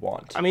gadget if you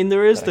want. I mean,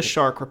 there is the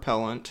shark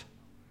repellent.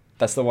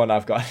 That's the one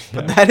I've got.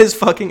 But that is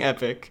fucking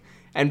epic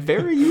and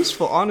very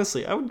useful.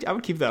 Honestly, I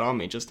would keep that on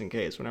me just in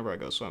case whenever I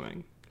go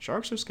swimming.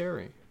 Sharks are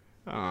scary.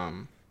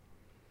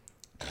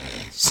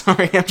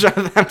 Sorry, I'm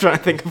trying to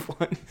think of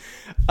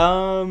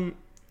one.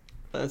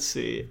 Let's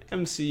see.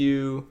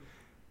 MCU.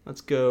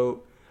 Let's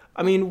go.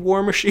 I mean,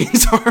 War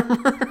Machine's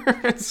armor.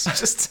 it's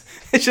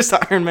just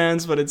Iron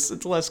Man's, but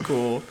it's less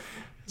cool.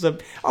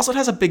 Also, it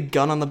has a big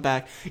gun on the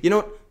back. You know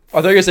what?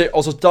 I thought you were gonna say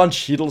also Don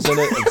Cheadle's in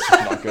it. It's just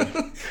not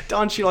good.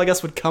 Don Cheadle, I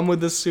guess, would come with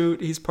the suit.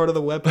 He's part of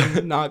the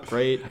weapon. Not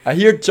great. I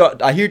hear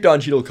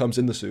Don Cheadle comes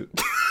in the suit.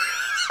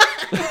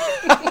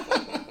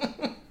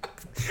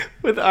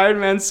 With Iron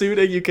Man's suit,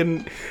 you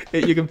can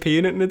pee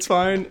in it and it's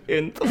fine.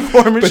 In the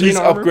War Machine But he's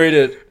armor.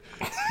 upgraded.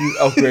 He's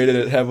upgraded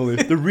it heavily.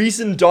 The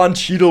reason Don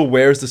Cheadle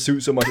wears the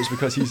suit so much is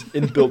because he's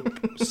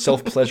inbuilt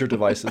self-pleasure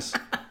devices.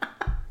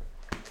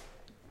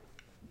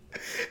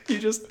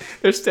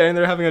 They're standing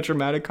there having a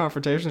dramatic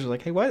confrontation. They're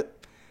like, hey, why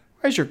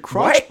is your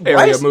crotch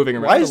area moving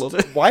around a little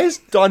bit? Why is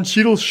Don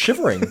Cheadle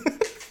shivering?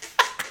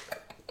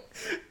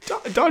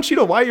 Don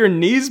Cheadle, why are your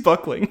knees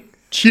buckling?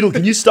 Cheadle,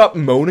 can you stop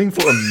moaning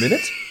for a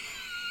minute?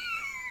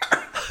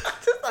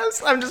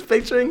 I'm just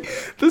picturing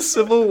the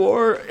Civil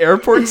War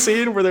airport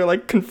scene where they're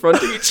like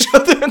confronting each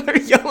other and they're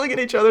yelling at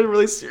each other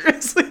really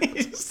seriously.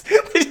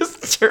 They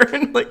just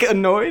turn like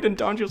annoyed and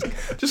Don Cheadle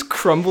just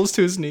crumbles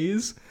to his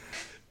knees.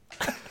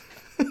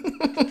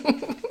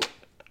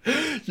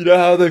 You know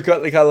how they've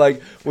got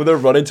like when they're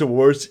running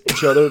towards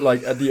each other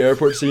like at the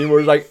airport scene where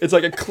it's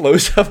like a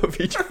close up of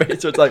each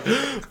face. So it's like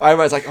Iron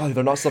Man's like, oh,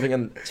 they're not stopping,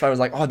 and Spider-Man's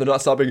like, oh, they're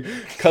not stopping.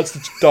 Cuts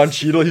to Don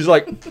Cheadle. He's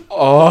like,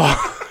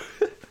 oh.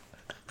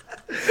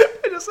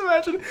 I just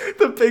imagine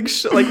the big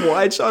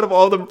wide shot of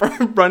all of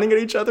them running at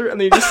each other,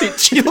 and then you just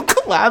see Cheadle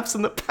collapse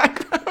in the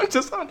background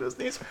just onto his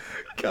knees.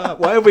 God,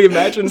 why have we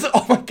imagined?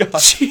 Oh my God,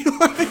 Cheadle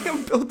having a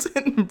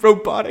built-in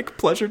robotic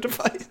pleasure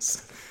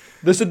device?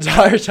 This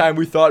entire time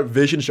we thought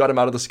Vision shot him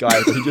out of the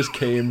sky, but he just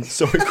came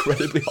so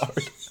incredibly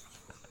hard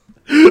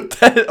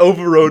that it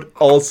overrode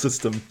all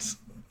systems.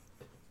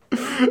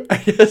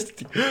 I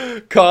just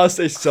caused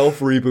a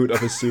self-reboot of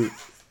his suit.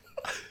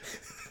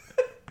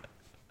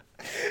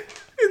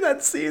 In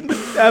that scene,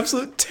 the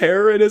absolute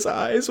terror in his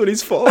eyes when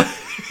he's falling.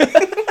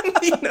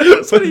 He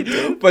knows what he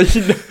did. But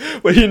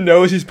he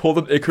knows he's pulled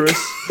an Icarus.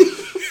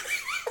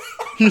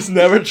 He's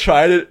never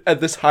tried it at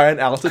this high an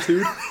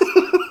altitude.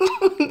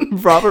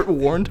 Robert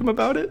warned him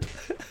about it.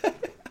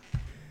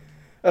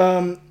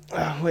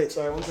 Wait,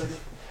 sorry, 1 second.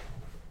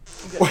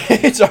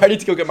 Wait, sorry, I need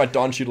to go get my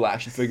Don Cheadle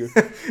action figure.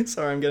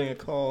 Sorry, I'm getting a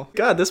call.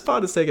 God, this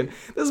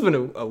has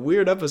been a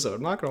weird episode,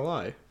 I'm not gonna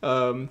lie.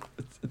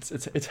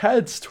 It's had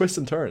its twists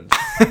and turns.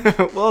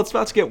 Well, it's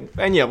about to get,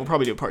 and yeah, we'll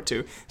probably do part 2.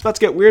 It's about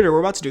to get weirder. We're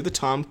about to do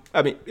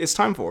it's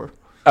time for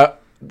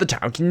the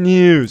Talking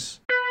News.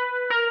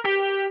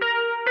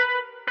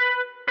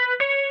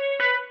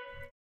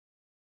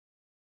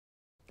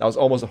 That was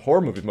almost a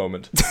horror movie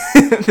moment.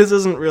 This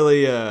isn't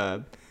really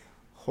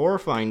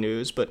horrifying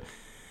news, but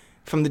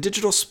from the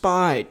Digital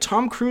Spy,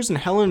 Tom Cruise and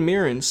Helen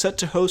Mirren set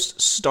to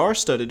host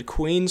star-studded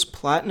Queen's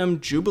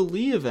Platinum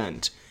Jubilee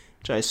event,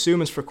 which I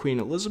assume is for Queen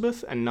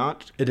Elizabeth and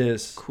not It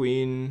is.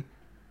 Queen,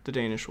 the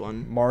Danish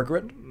one.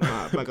 Margaret?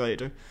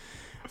 Margrethe.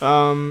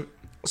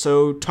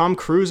 So Tom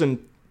Cruise and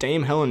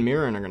Dame Helen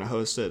Mirren are going to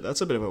host it. That's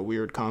a bit of a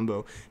weird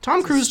combo.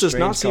 Tom Cruise does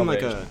not seem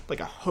like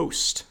a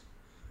host.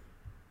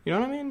 You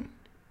know what I mean?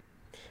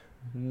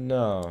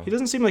 No. He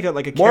doesn't seem like a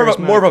more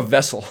of a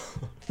vessel.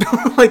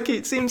 Like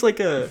it seems like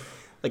an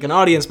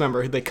audience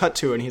member who they cut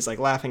to and he's like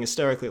laughing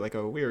hysterically like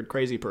a weird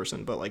crazy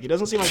person, but like he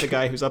doesn't seem like the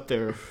guy who's up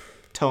there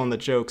telling the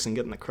jokes and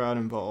getting the crowd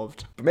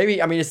involved. But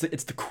maybe, I mean, it's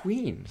the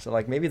Queen, so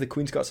like maybe the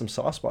Queen's got some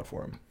soft spot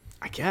for him.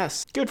 I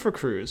guess. Good for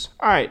Cruise.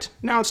 All right,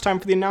 now it's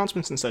time for the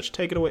announcements and such.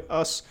 Take it away,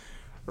 us,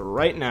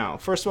 right now.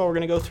 First of all, we're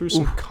gonna go through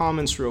some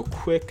comments real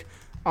quick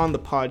on the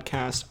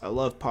podcast. I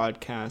love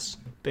podcasts.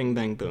 Bing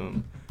bang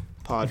boom.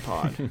 Pod.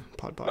 Can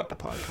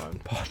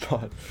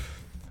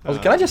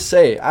I just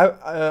say,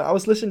 I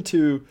was listening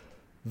to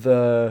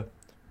the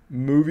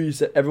movies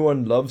that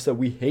everyone loves that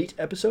we hate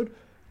episode.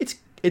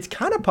 It's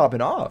kind of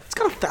popping off. It's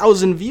got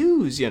 1,000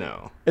 views, you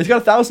know. It's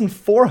got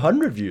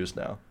 1,400 views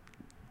now.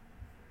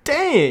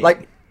 Dang.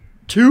 Like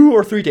 2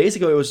 or 3 days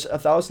ago, it was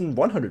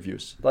 1,100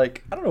 views.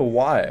 Like, I don't know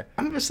why.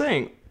 I'm just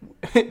saying.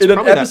 In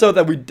an episode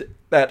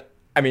that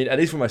I mean, at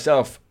least for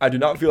myself, I do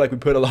not feel like we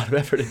put a lot of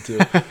effort into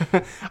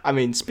it. I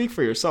mean, speak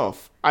for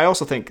yourself. I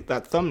also think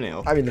that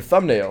thumbnail. I mean, the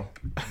thumbnail,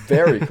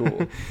 very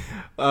cool.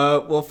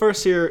 Well,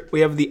 first here, we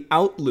have the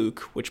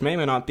Outlook, which may or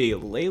may not be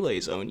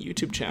Lele's own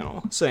YouTube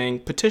channel, saying,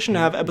 petition to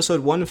have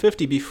episode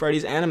 150 be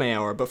Freddy's Anime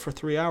Hour, but for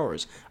 3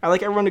 hours. I'd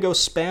like everyone to go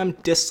spam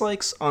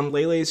dislikes on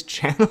Lele's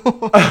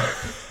channel.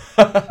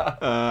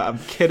 I'm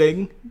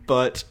kidding,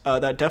 but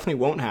that definitely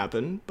won't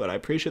happen, but I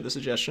appreciate the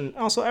suggestion.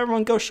 Also,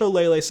 everyone go show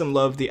Lele some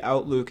love, the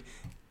Outlook.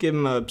 Give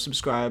him a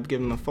subscribe,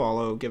 give him a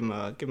follow, give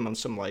him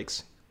some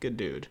likes. Good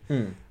dude.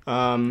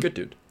 Good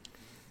dude.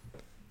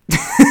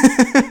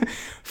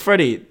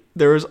 Freddie,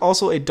 there is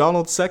also a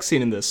Donald sex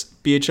scene in this.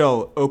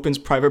 BHL opens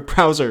private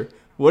browser.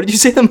 What did you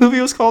say the movie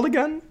was called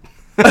again?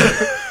 That's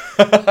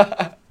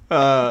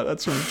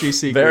from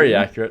GC. Very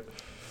Green. accurate.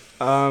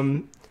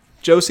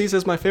 Josie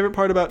says, my favorite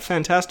part about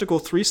Fantastical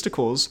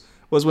Threesticles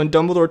was when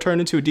Dumbledore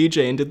turned into a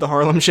DJ and did the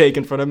Harlem Shake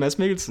in front of Mess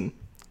Mikkelsen.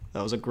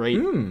 That was a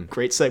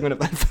great segment of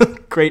that film.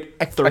 Great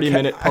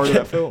 30-minute part of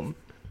that film.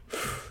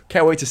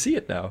 Can't wait to see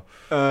it now.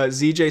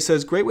 ZJ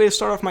says, great way to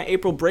start off my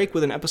April break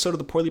with an episode of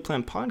the Poorly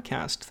Planned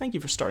podcast. Thank you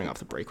for starting off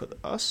the break with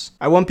us.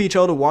 I want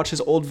BHL to watch his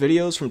old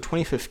videos from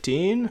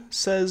 2015,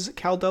 says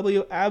Cal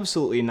W.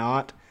 Absolutely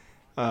not.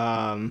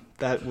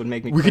 That would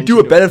make me We could do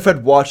a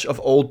benefit watch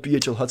of old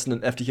BHL Hudson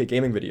and FTK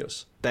gaming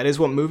videos. That is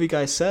what Movie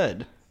Guy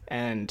said.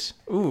 And,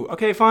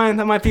 okay, fine.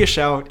 That might be a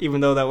shout, even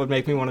though that would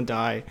make me want to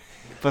die.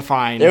 But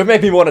fine. It would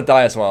make me want to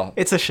die as well.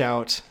 It's a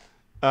shout.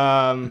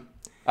 I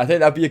think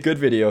that'd be a good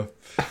video.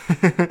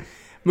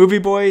 Movie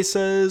Boy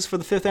says, for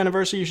the 5th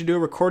anniversary, you should do a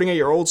recording at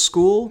your old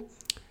school.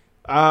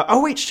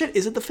 Wait, shit,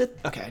 is it the 5th?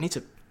 Okay, I need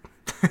to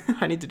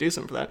I need to do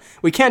something for that.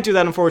 We can't do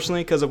that,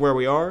 unfortunately, because of where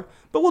we are,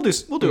 but we'll do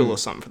a little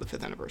something for the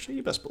 5th anniversary,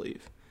 you best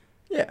believe.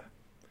 Yeah.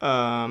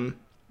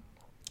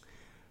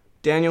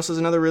 Daniel says,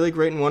 another really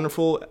great and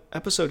wonderful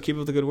episode. Keep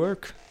up the good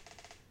work.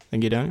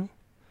 Thank you, Daniel.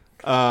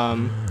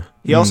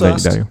 He also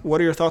asked,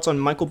 what are your thoughts on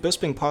Michael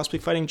Bisping possibly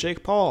fighting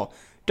Jake Paul?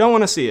 Don't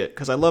want to see it,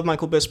 because I love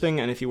Michael Bisping,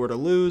 and if he were to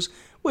lose,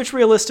 which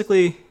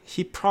realistically,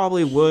 he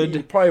probably would.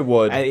 He probably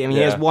would. I mean, he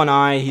has one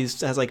eye,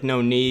 has like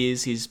no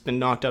knees, he's been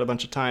knocked out a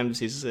bunch of times,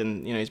 he's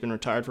been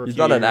retired for a few years. He's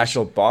not an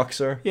actual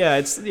boxer. Yeah,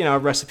 it's, a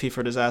recipe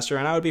for disaster,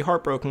 and I would be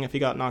heartbroken if he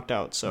got knocked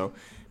out, so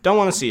don't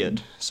want to see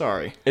it.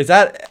 Sorry. Is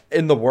that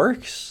in the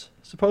works,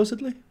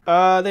 supposedly?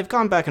 They've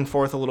gone back and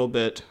forth a little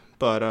bit,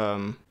 but,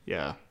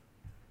 yeah.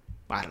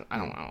 I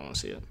don't want to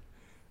see it.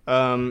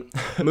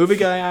 Movie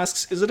Guy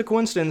asks, is it a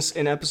coincidence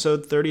in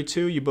episode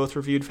 32 you both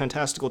reviewed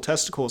Fantastical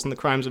Testicles and the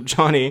Crimes of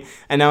Johnny,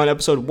 and now in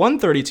episode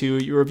 132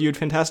 you reviewed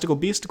Fantastical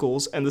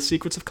Beasticles and the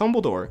Secrets of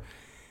Cumbledore?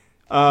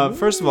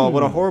 First of all,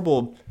 what a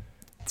horrible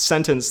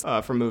sentence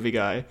for Movie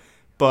Guy,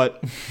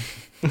 but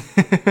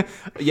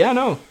yeah,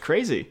 no,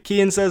 crazy.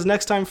 Kian says,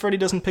 next time Freddy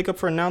doesn't pick up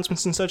for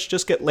announcements and such,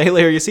 just get Lele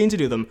or Yassine to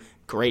do them.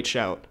 Great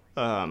shout.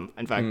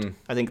 In fact,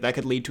 I think that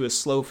could lead to a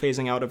slow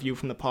phasing out of you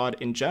from the pod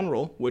in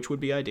general, which would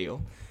be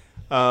ideal.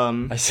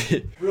 I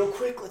see. Real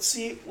quick, let's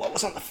see what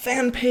was on the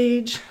fan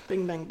page.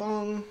 Bing, bang,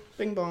 bong.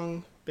 Bing,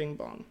 bong. Bing,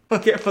 bong.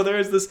 Okay, well, there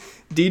is this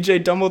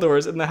DJ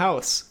Dumbledore's in the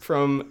house,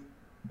 from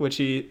which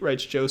he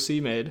writes Joe C.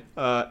 made.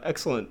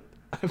 Excellent.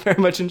 I very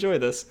much enjoy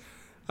this.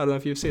 I don't know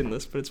if you've seen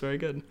this, but it's very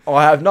good. Oh,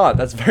 I have not.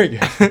 That's very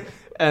good.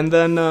 And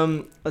then,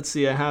 let's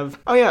see, I have...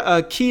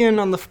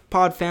 Kian on the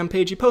pod fan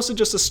page, he posted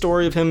just a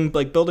story of him,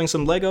 like, building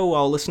some Lego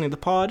while listening to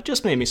the pod. It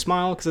just made me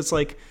smile, because it's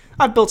like,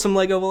 I've built some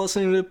Lego while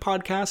listening to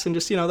podcasts, and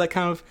just, that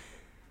kind of...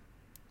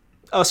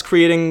 us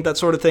creating that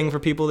sort of thing for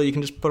people that you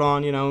can just put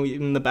on,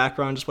 in the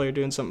background just while you're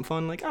doing something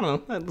fun. Like, I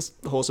don't know, that's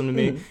wholesome to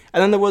me.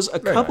 And then there was a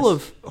couple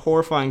of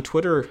horrifying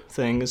Twitter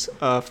things.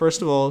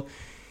 First of all,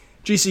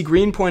 GC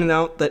Green pointed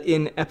out that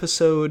in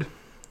episode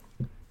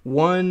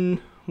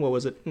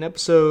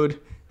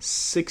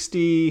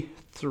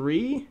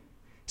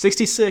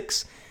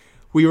 66,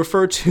 we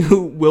refer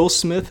to Will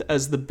Smith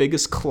as the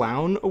biggest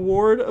clown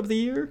award of the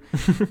year.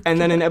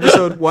 And then in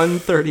episode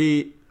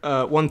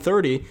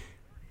 130,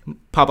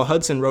 Papa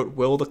Hudson wrote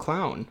Will the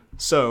Clown.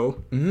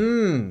 So,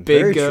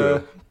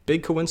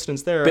 big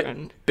coincidence there.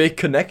 And big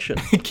connection.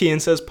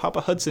 Kian says Papa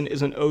Hudson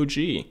is an OG.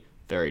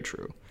 Very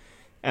true.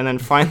 And then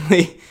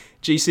finally,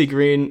 GC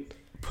Green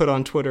put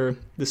on Twitter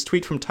this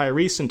tweet from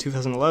Tyrese in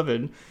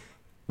 2011,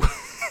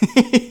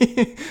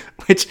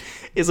 which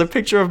is a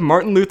picture of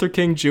Martin Luther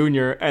King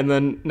Jr., and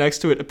then next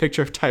to it a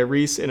picture of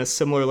Tyrese in a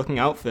similar looking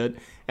outfit.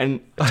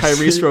 And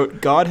Tyrese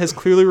wrote, God has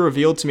clearly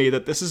revealed to me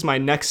that this is my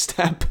next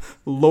step.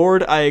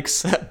 Lord, I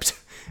accept.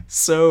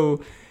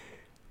 So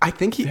I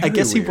think I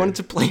guess he wanted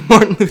to play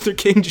Martin Luther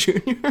King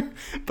Jr.,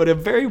 but a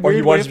very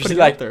weird way of putting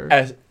it out there.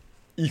 As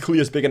equally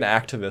as big an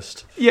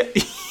activist. Yeah.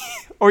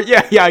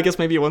 I guess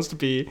maybe he wants to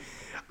be,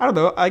 I don't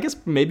know, I guess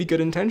maybe good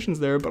intentions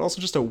there, but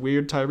also just a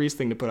weird Tyrese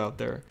thing to put out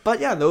there.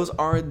 But yeah, those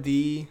are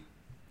the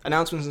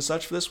announcements and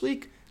such for this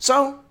week.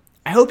 So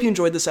I hope you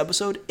enjoyed this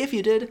episode. If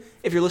you did,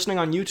 if you're listening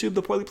on YouTube,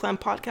 the Poorly Planned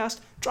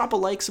Podcast, drop a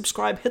like,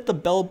 subscribe, hit the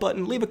bell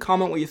button, leave a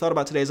comment what you thought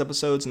about today's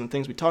episodes and the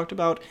things we talked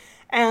about,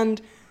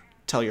 and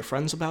tell your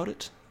friends about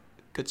it.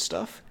 Good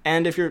stuff.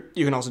 And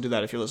you can also do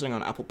that if you're listening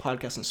on Apple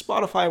Podcasts and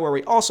Spotify, where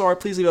we also are.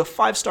 Please leave a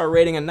 5-star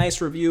rating, a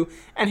nice review,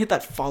 and hit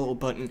that follow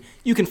button.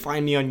 You can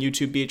find me on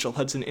YouTube, BHL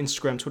Hudson,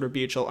 Instagram, Twitter,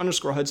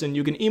 BHL_Hudson.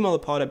 You can email the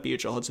pod at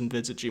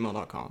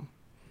bhlhudsonvids@gmail.com.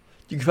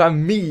 You can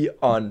find me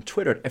on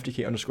Twitter at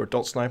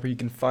FTK_AdultSniper. You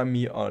can find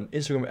me on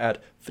Instagram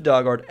at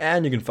Fidelgard,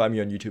 and you can find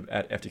me on YouTube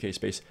at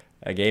FTK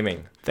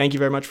Gaming. Thank you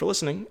very much for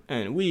listening,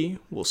 and we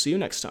will see you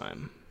next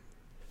time.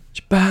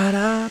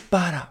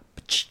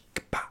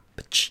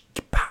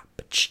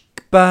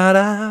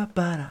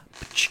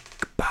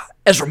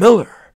 Ezra Miller.